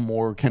get, the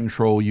more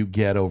control you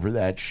get over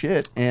that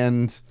shit.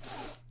 And,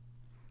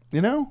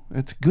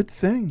 it's a good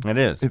thing. It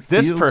is.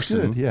 This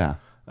person,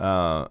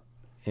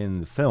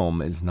 in the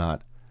film is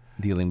not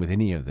dealing with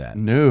any of that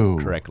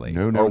correctly.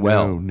 No,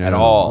 at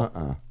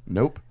all.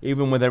 Nope.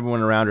 Even with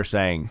everyone around her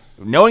saying,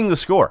 knowing the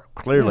score,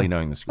 clearly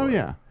knowing the score. Oh,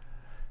 yeah.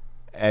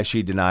 As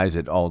she denies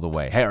it all the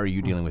way. Hey, are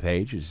you dealing with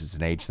age? Is this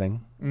an age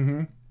thing?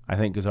 Mm-hmm. I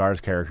think Gazar's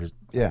character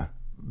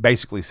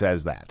basically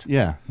says that.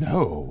 Yeah.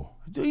 No.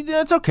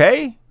 That's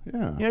okay.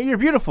 Yeah. You're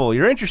beautiful.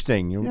 You're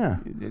interesting.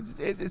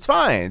 It's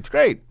fine. It's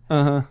great.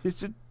 Uh-huh.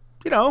 It's,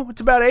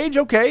 it's about age.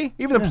 Okay.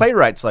 Even the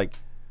playwright's like,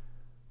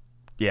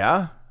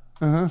 yeah.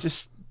 Uh-huh.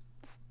 Just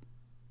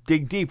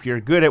dig deep. You're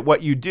good at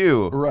what you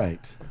do.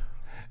 Right.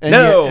 And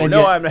I'm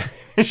not.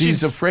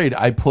 She's afraid.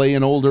 I play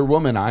an older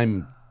woman.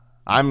 I'm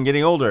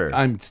getting older.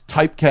 I'm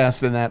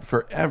typecast in that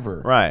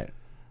forever. Right.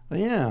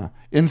 Yeah.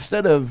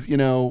 Instead of,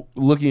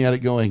 looking at it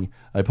going,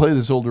 I play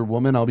this older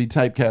woman, I'll be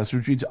typecast,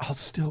 which means I'll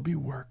still be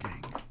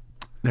working.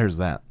 There's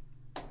that.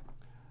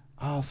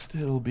 I'll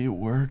still be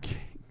working.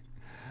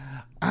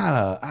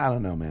 I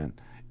don't know, man.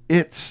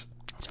 It's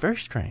very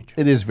strange.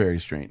 It is very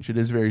strange. It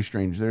is very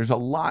strange. There's a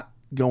lot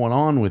going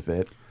on with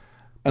it,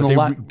 and a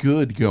lot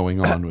good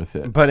going on with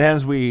it. But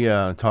as we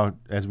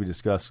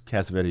discussed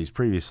Cassavetes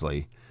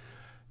previously,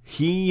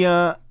 he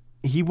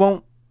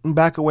won't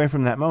back away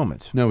from that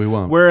moment. No, he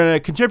won't. Where in a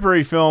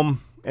contemporary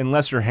film in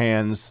lesser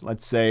hands,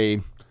 let's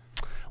say,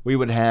 we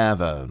would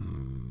have a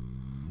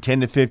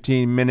 10 to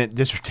 15 minute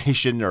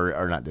dissertation,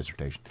 or not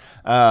dissertation,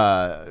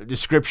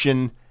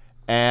 description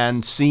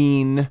and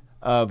scene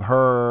of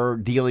her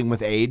dealing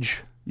with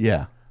age.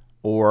 Yeah.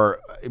 Or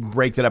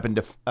break that up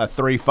into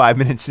 3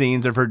 5-minute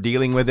scenes of her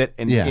dealing with it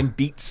in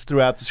beats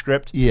throughout the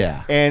script.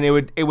 Yeah. And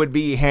it would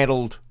be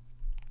handled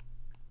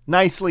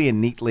nicely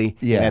and neatly.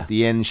 Yeah. And at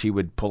the end, she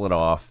would pull it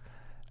off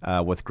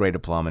with great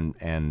aplomb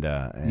and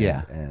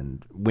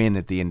win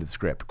at the end of the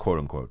script, quote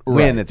unquote. Right.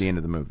 Win at the end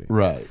of the movie.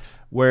 Right.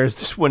 Whereas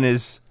this one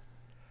is,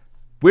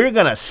 we're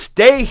going to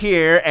stay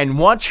here and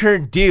watch her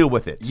deal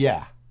with it.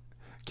 Yeah.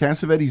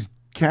 Cassavetes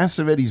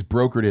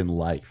brokered in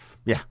life.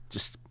 Yeah.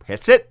 Just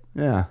hits it.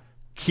 Yeah.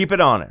 Keep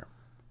it on her.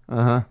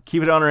 Uh-huh.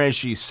 Keep it on her as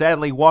she's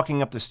sadly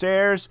walking up the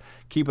stairs.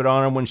 Keep it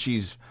on her when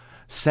she's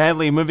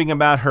sadly moving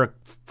about her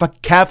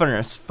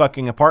cavernous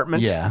fucking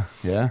apartment. Yeah.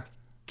 Yeah.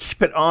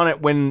 Keep it on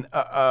it when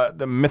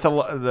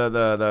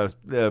the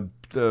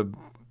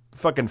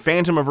fucking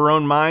phantom of her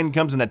own mind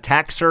comes and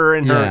attacks her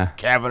in her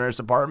cavernous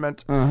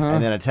apartment,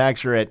 and then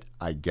attacks her at,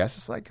 I guess,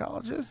 a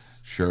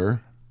psychologist.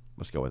 Sure.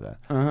 Let's go with that.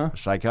 Uh-huh. A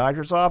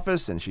psychiatrist's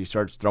office, and she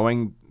starts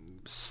throwing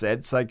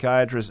said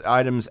psychiatrist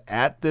items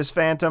at this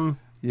phantom.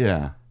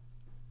 Yeah.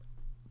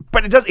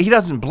 But he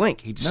doesn't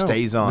blink. He just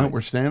stays on it. No,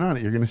 we're staying on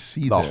it. You're going to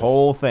see the this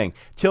whole thing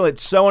till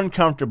it's so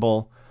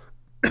uncomfortable.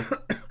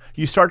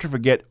 You start to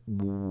forget,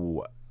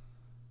 what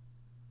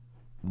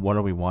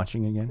are we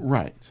watching again?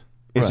 Right.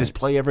 Is this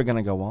play ever going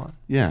to go on?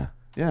 Yeah.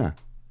 Yeah.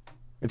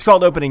 It's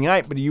called opening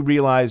night, but you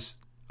realize,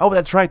 oh,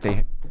 that's right.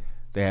 They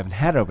haven't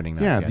had opening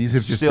night yet. These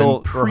have just still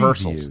been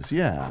rehearsals.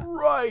 Yeah.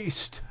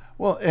 Christ.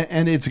 Well,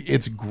 and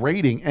it's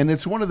grating, and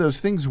it's one of those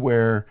things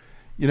where,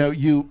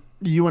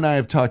 you and I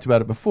have talked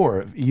about it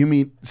before. If you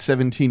meet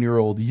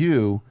 17-year-old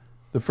you,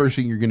 the first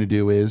thing you're going to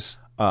do is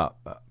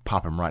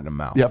pop him right in the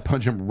mouth. Yeah,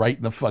 punch him right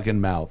in the fucking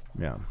mouth.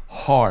 Yeah.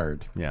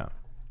 Hard. Yeah.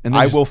 And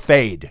I will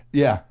fade.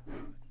 Yeah.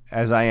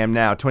 As I am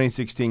now.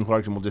 2016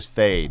 Clarkson will just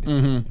fade.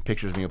 Mm-hmm.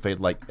 Pictures of me will fade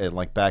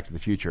like Back to the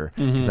Future,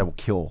 because I will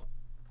kill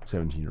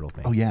 17-year-old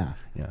man. Oh, yeah.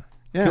 Yeah.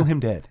 Yeah. Kill him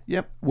dead.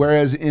 Yep.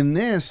 Whereas in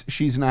this,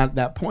 she's not at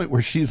that point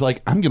where she's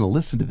like, I'm going to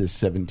listen to this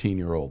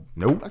 17-year-old.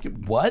 Nope.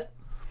 What?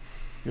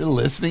 You're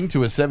listening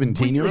to a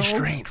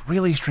 17-year-old?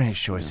 Really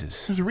strange choices.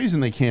 Yeah. There's a reason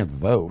they can't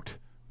vote.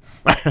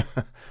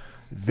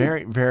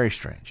 Very, very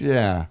strange.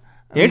 Yeah.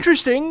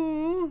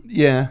 Interesting.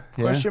 Yeah.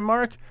 Question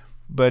mark.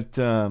 But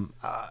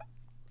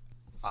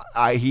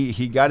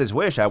he got his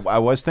wish. I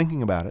was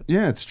thinking about it.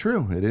 Yeah, it's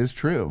true. It is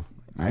true.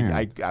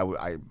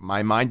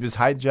 My mind was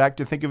hijacked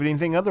to think of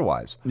anything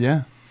otherwise.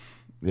 Yeah.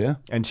 Yeah.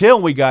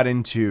 Until we got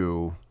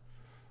into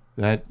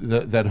that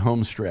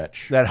home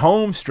stretch. That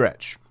home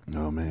stretch.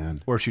 Oh man.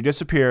 Where she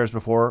disappears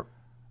before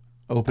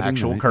opening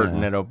actual night,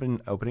 curtain at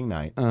opening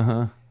night.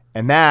 Uh-huh.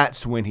 And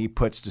that's when he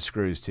puts the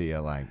screws to you,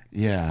 like,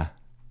 yeah.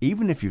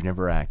 Even if you've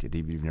never acted,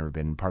 even if you've never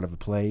been part of a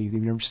play, even if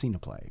you've never seen a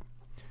play,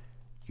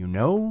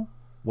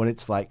 what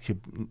it's like to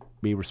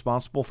be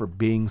responsible for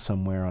being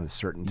somewhere on a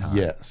certain time.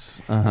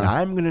 Yes. And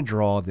I'm going to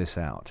draw this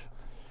out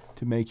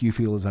to make you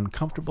feel as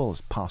uncomfortable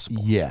as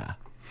possible. Yeah.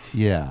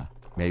 Yeah.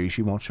 Maybe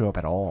she won't show up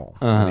at all.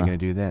 What are they going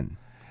to do then?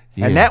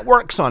 Yeah. And that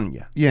works on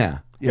you. Yeah.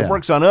 Yeah. It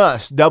works on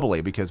us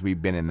doubly because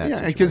we've been in that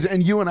situation.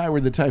 And you and I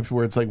were the types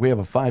where it's like, we have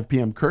a 5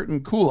 p.m.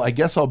 curtain. Cool. I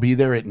guess I'll be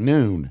there at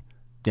noon.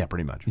 Yeah,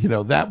 pretty much. You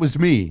know, that was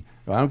me.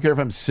 I don't care if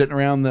I'm sitting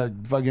around the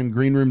fucking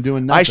green room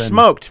doing nothing. I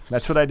smoked.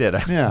 That's what I did.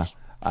 Yeah.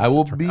 I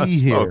will be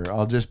here.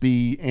 I'll just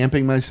be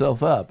amping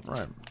myself up.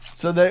 Right.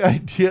 So the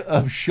idea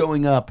of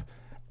showing up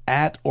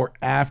at or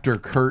after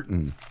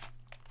curtain.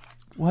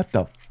 What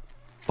the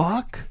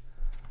fuck?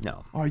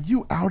 No. Are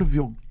you out of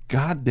your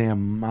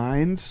goddamn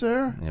mind,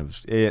 sir?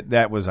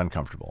 That was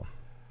uncomfortable.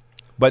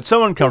 But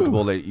so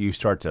uncomfortable that you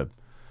start to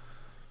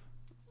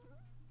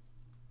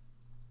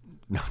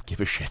not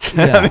give a shit.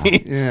 Yeah, I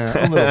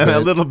mean, a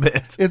little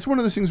bit. It's one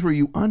of those things where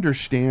you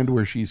understand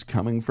where she's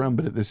coming from,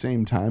 but at the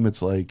same time,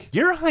 it's like...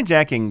 You're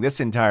hijacking this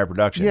entire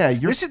production. Yeah,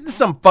 this isn't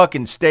some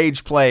fucking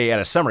stage play at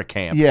a summer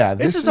camp. Yeah,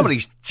 this is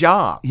somebody's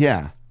job.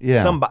 Yeah,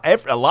 yeah.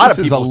 A lot of people's jobs.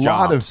 This is a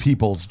lot of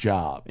people's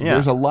jobs. Yeah.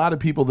 There's a lot of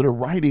people that are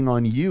writing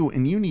on you,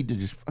 and you need to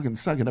just fucking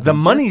suck it up. The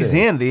money's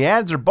in. The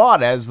ads are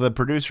bought, as the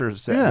producer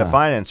said, the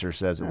financer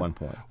says at one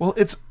point. Well,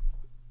 it's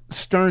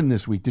Stern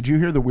this week. Did you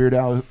hear the Weird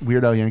Al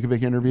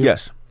Yankovic interview?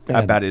 Yes.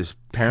 About his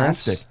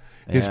parents.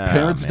 His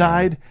parents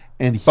died,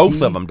 and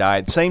both of them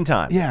died same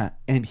time. Yeah,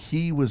 and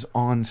he was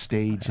on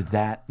stage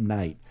that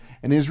night.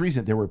 And his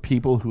reason, there were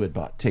people who had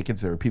bought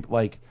tickets. There were people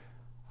like,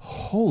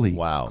 holy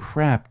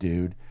crap,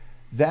 dude.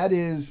 That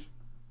is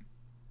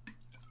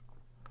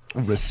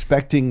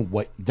respecting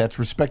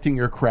respecting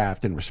your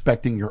craft and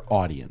respecting your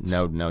audience.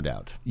 No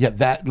doubt. Yeah,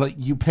 that like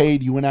you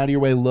paid, you went out of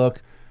your way.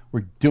 Look,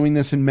 we're doing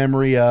this in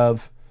memory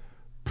of,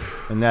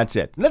 and that's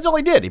it. And that's all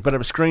he did. He put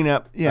a screen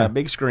up, a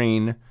big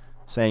screen,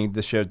 saying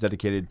the show's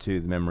dedicated to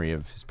the memory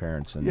of his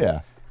parents.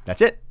 And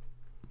that's it.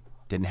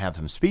 Didn't have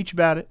some speech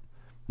about it.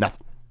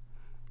 Nothing.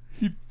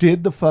 He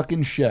did the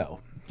fucking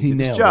show. He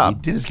nailed it. He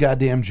did his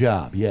goddamn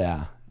job.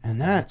 Yeah,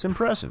 and that's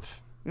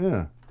impressive.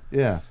 Yeah,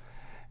 yeah.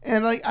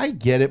 And like I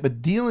get it,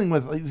 but dealing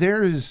with like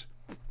there is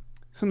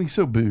something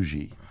so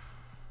bougie.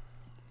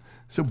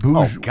 So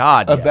bougie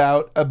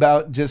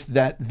about just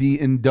that the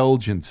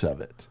indulgence of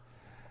it.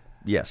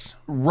 Yes.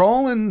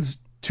 Rollins,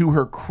 to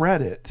her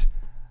credit,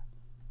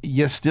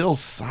 you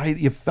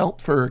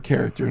felt for her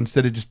character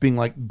instead of just being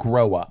like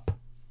grow up.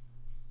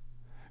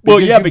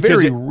 Because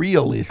very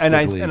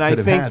realistically, and I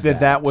think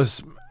that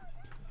was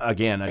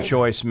again a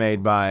choice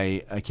made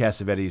by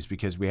Cassavetes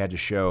because we had to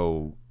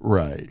show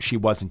she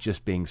wasn't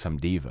just being some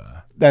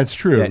diva. That's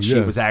true. That she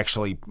was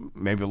actually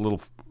maybe a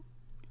little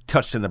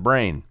touched in the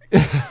brain.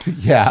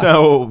 Yeah.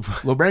 So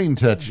little brain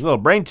touched,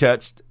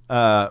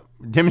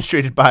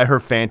 demonstrated by her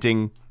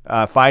fighting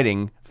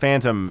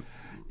Phantom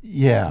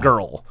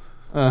girl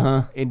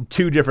in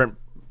 2 different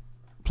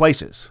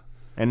places.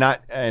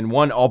 And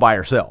one all by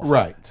herself.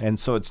 Right. And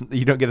so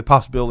you don't get the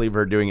possibility of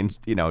her doing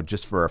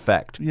just for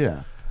effect.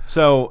 Yeah.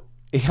 So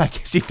I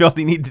guess he felt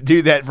he needed to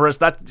do that for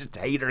us not to just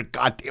hate her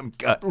goddamn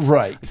guts.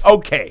 Right.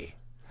 Okay.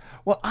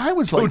 Well, I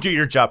was Go do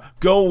your job.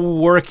 Go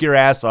work your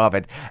ass off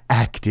at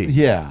acting.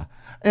 Yeah.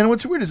 And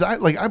what's weird is I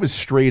was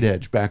straight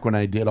edge back when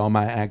I did all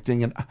my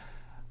acting, and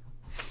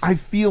I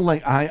feel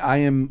like I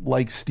am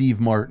like Steve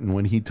Martin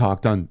when he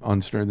talked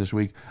on Stern this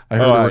week. I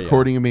heard a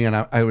recording of me, and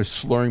I was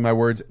slurring my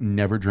words.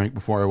 Never drank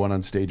before I went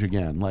on stage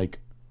again. Like,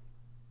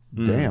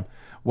 damn.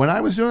 When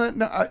I was doing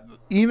that,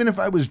 even if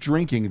I was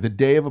drinking the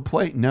day of a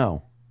play,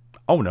 no.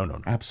 Oh,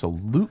 no.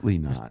 Absolutely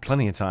not. There's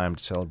plenty of time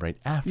to celebrate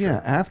after. Yeah,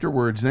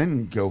 afterwards,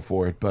 then go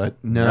for it. But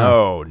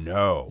no.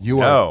 You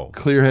are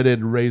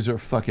clear-headed, razor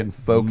fucking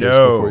focused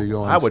before you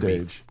go on stage. I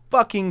would be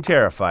fucking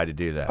terrified to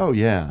do that. Oh,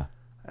 yeah.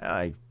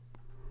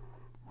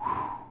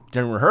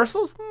 During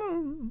rehearsals?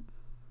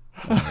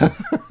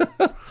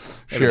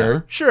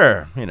 Sure.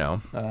 Sure.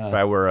 If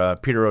I were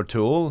Peter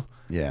O'Toole,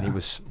 and he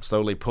was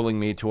slowly pulling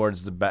me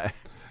towards the back.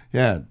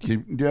 Yeah,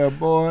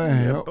 boy.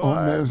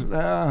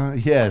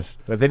 Yes.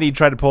 But then he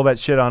tried to pull that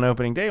shit on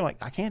opening day. I'm like,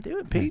 I can't do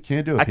it, Pete.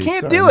 Can't do it, I Pete.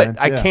 can't Sorry, do it. man.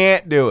 I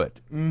can't do it.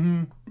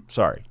 Mm-hmm.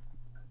 Sorry.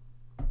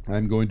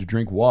 I'm going to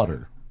drink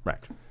water.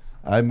 Right.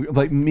 I'm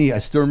like me. I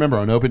still remember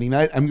on opening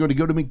night, I'm going to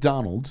go to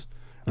McDonald's.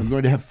 I'm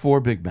going to have 4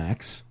 Big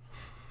Macs.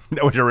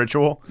 That was your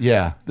ritual?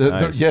 Yeah.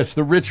 Yes,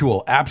 the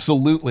ritual.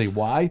 Absolutely.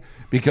 Why?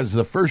 Because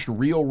the first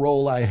real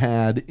role I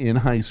had in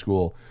high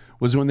school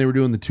was when they were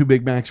doing the 2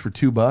 Big Macs for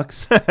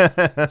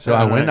 $2. So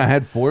I went and I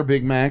had 4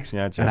 Big Macs,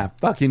 and I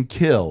fucking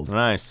killed.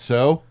 Nice.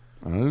 So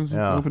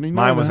opening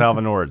night. Mine was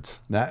Alvin Ord's.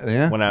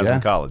 When I was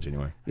in college,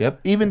 anyway.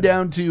 Yep. Even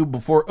down to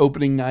before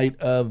opening night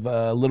of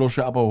Little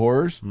Shop of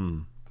Horrors,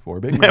 4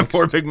 Big Macs.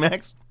 4 Big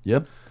Macs?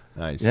 Yep.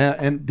 Nice. Yeah,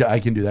 and I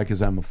can do that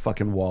because I'm a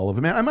fucking wall of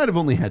a man. I might have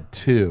only had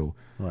 2.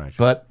 Right.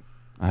 But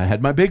I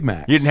had my Big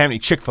Macs. You didn't have any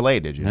Chick-fil-A,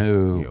 did you?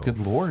 No. You Good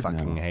Lord,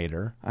 fucking no.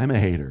 hater. I'm a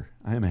hater.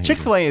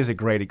 Chick-fil-A is a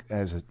great,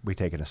 we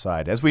take it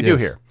aside, as we do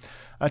here.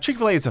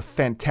 Chick-fil-A is a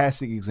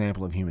fantastic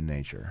example of human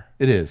nature.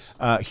 It is.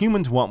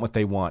 Humans want what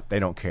they want. They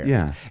don't care.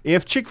 Yeah.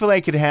 If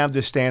Chick-fil-A could have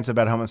this stance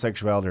about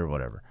homosexuality or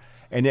whatever,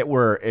 and it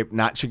were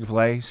not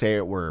Chick-fil-A, say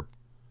it were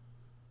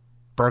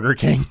Burger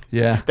King,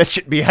 that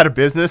should be out of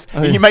business.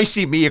 Oh, yeah. You might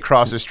see me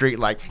across the street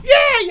like,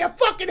 yeah, you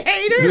fucking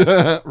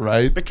hater.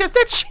 Right. Because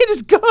that shit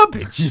is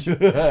garbage.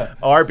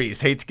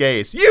 Arby's hates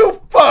gays.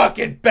 You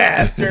fucking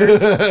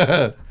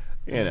bastard.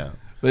 You know.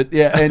 But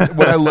yeah, and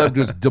what I loved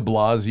was De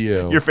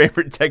Blasio. Your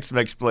favorite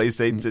Tex-Mex place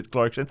hates it,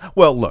 Clarkson.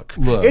 Well, look,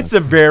 it's a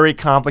very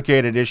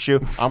complicated issue.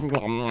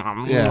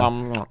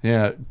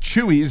 Yeah.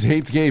 Chewy's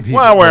hates gay people.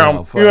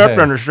 Well, you have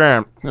to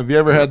understand. Have you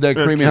ever had that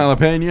creamy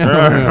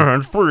jalapeno?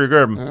 It's pretty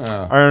good.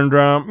 And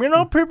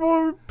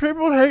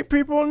people hate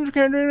people, and you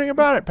can't do anything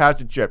about it. Pass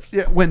the chips.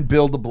 Yeah, when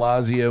Bill De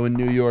Blasio in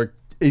New York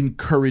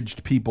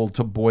encouraged people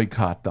to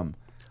boycott them.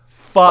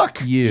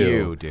 Fuck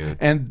you, dude.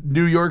 And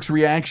New York's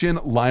reaction,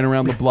 line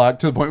around the block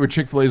to the point where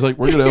Chick-fil-A is like,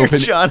 we're going to open.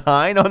 John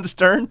Hine on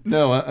Stern?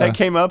 No. That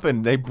came up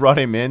and they brought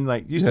him in.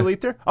 Like, you still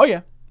eat there? Oh,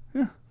 yeah.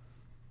 Yeah.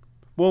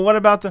 Well, what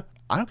about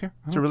I don't care.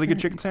 It's a really good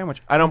chicken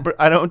sandwich. I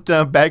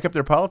don't back up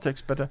their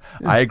politics, but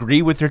I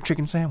agree with their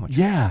chicken sandwich.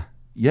 Yeah.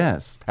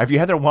 Yes. Have you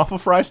had their waffle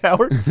fries,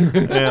 Howard?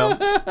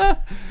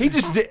 He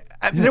just did.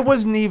 There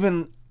wasn't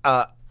even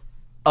a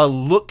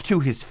look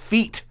to his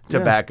feet to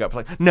back up.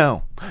 Like,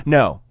 no.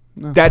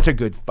 That's a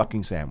good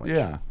fucking sandwich.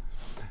 Yeah.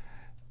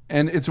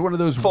 And it's one of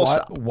those,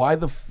 why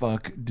the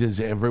fuck does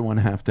everyone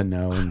have to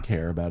know and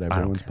care about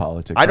everyone's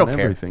politics? I don't care.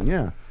 Everything,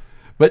 yeah.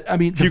 But, I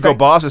mean... Hugo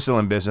Boss is still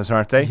in business,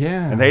 aren't they?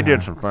 Yeah. And they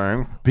did some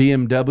things.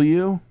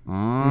 BMW.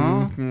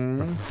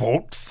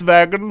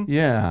 Volkswagen.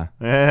 Yeah.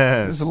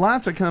 Yes. There's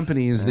lots of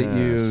companies that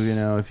you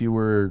know, if you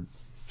were...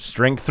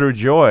 Strength through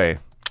joy.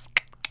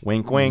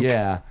 Wink, wink.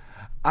 Yeah.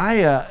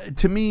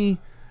 To me...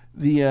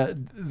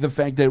 The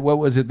fact that, what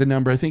was it, the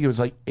number, I think it was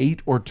like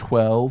 8 or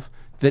 12,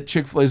 that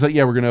Chick-fil-A is like,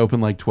 yeah, we're going to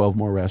open like 12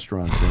 more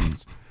restaurants.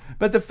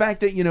 But the fact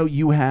that, you know,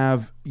 you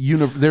have,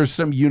 there's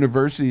some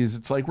universities,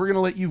 it's like, we're going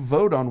to let you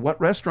vote on what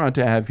restaurant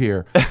to have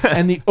here.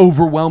 And the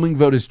overwhelming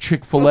vote is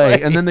Chick-fil-A.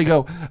 Right. And then they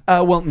go,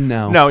 well,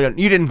 no. No,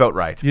 you didn't vote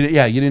right. You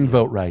didn't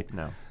vote right.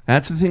 No.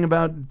 That's the thing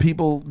about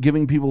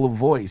giving people a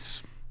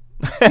voice.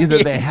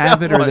 Either they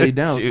have it or they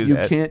don't. You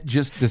can't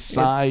just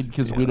decide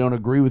because we don't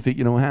agree with it.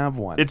 You don't have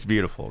one. It's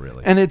beautiful,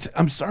 really. And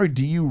I'm sorry,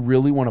 do you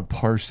really want to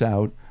parse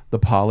out the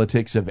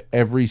politics of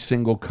every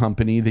single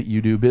company that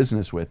you do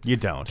business with? You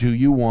don't. Do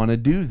you want to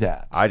do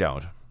that? I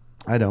don't.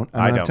 I don't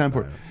have time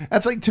for it.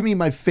 That's like, to me,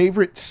 my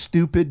favorite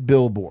stupid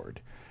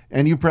billboard.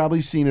 And you've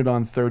probably seen it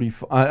on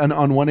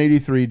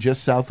 183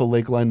 just south of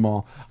Lakeline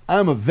Mall.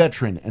 I'm a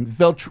veteran, and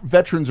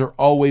veterans are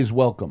always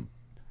welcome.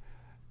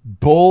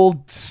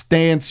 Bold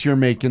stance you're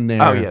making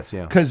there. Oh, yes,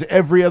 yeah. Because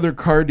every other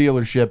car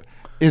dealership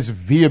is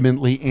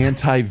vehemently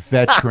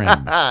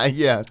anti-veteran.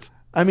 Yes.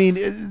 I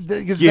mean,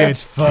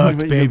 that's fucked,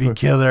 baby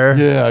killer.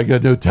 Yeah, I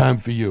got no time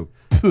for you.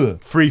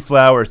 Free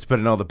flowers to put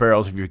in all the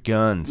barrels of your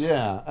guns.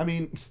 Yeah, I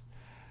mean,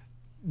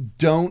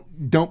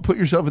 don't put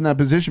yourself in that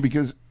position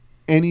because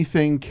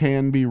anything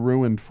can be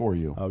ruined for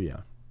you. Oh,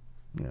 yeah.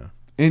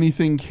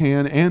 Anything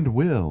can and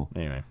will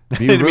anyway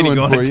be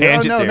ruined for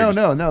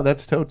you. No,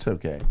 that's totes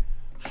okay.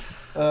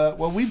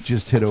 Well, we've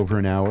just hit over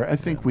an hour. I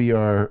think we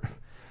are...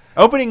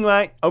 Opening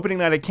night,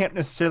 I can't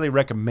necessarily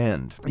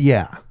recommend.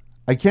 Yeah.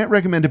 I can't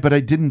recommend it, but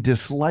I didn't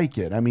dislike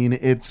it. I mean,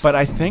 it's... But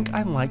I think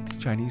I liked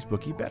Chinese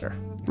Bookie better.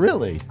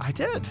 Really? I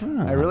did.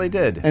 I really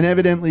did. And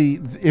evidently,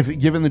 if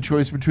given the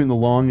choice between the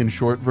long and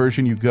short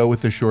version, you go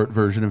with the short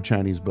version of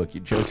Chinese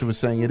Bookie. Joseph was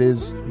saying it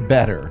is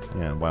better.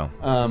 Yeah, well...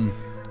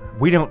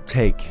 we don't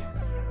take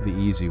the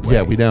easy way.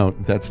 Yeah, we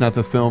don't. That's not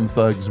the film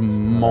thugs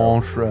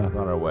mantra.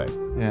 Not our way.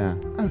 Yeah.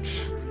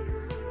 Ouch.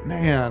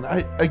 Man,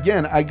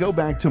 I go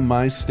back to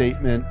my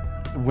statement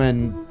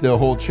when the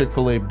whole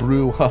Chick-fil-A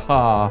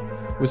brouhaha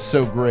was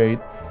so great.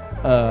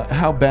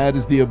 How bad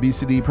is the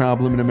obesity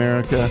problem in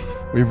America?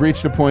 We've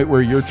reached a point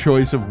where your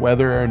choice of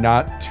whether or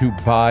not to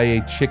buy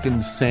a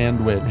chicken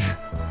sandwich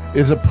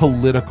is a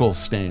political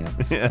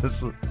stance.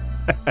 Yes.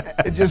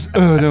 It just,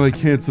 oh no, I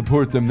can't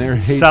support them. They're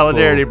hateful.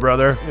 Solidarity,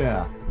 brother.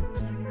 Yeah.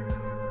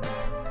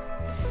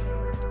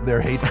 They're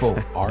hateful.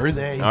 Are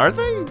they? Are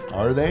they?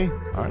 Are they?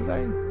 Are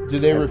they? Do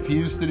they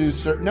refuse to do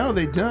certain... No,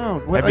 they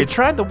don't. Have you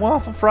tried the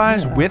waffle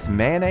fries with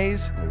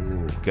mayonnaise?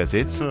 Because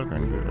it's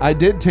fucking good. I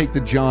did take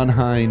the John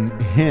Hine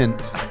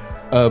hint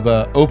of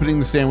opening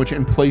the sandwich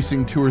and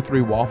placing 2 or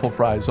 3 waffle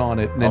fries on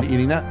it and then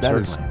eating that. That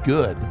is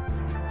good.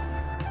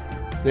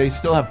 They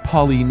still have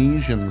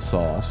Polynesian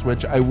sauce,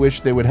 which I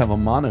wish they would have a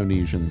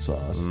Mononesian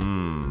sauce.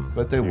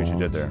 But they won't. What you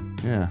did there.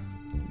 Yeah.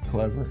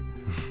 Clever.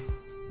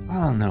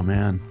 I don't know,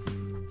 man.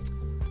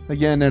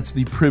 Again, that's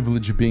the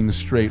privilege of being a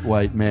straight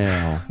white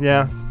male.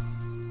 Yeah.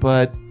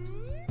 But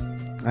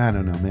I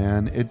don't know,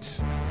 man.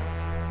 It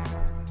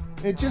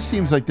just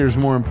seems like there's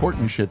more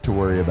important shit to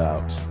worry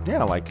about.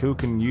 Yeah, like who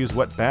can use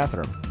what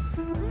bathroom.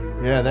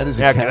 Yeah, that is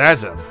a cat.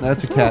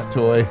 That's a cat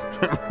toy.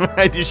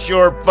 It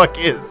sure fuck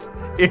is.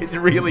 It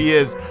really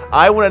is.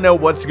 I want to know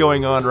what's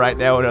going on right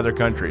now in other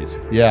countries.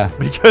 Yeah.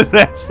 Because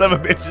that son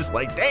of a bitch is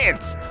like,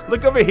 dance.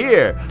 Look over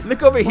here.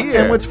 Look over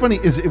here. And what's funny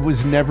is it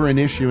was never an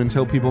issue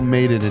until people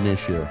made it an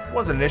issue. It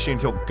wasn't an issue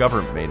until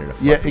government made it a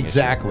fucking issue. Yeah,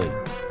 exactly.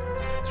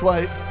 That's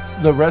why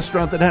the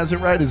restaurant that has it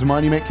right is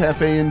Monument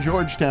Cafe in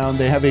Georgetown.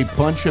 They have a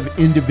bunch of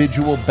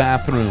individual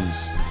bathrooms.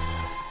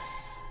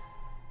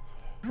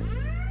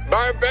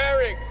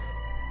 Barbaric.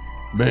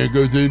 Man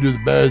goes into the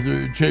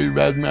bathroom, change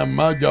right now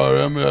my daughter.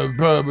 I'm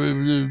probably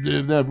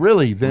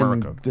really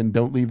then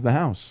don't leave the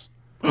house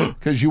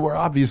because you were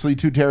obviously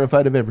too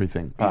terrified of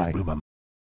everything. Bye.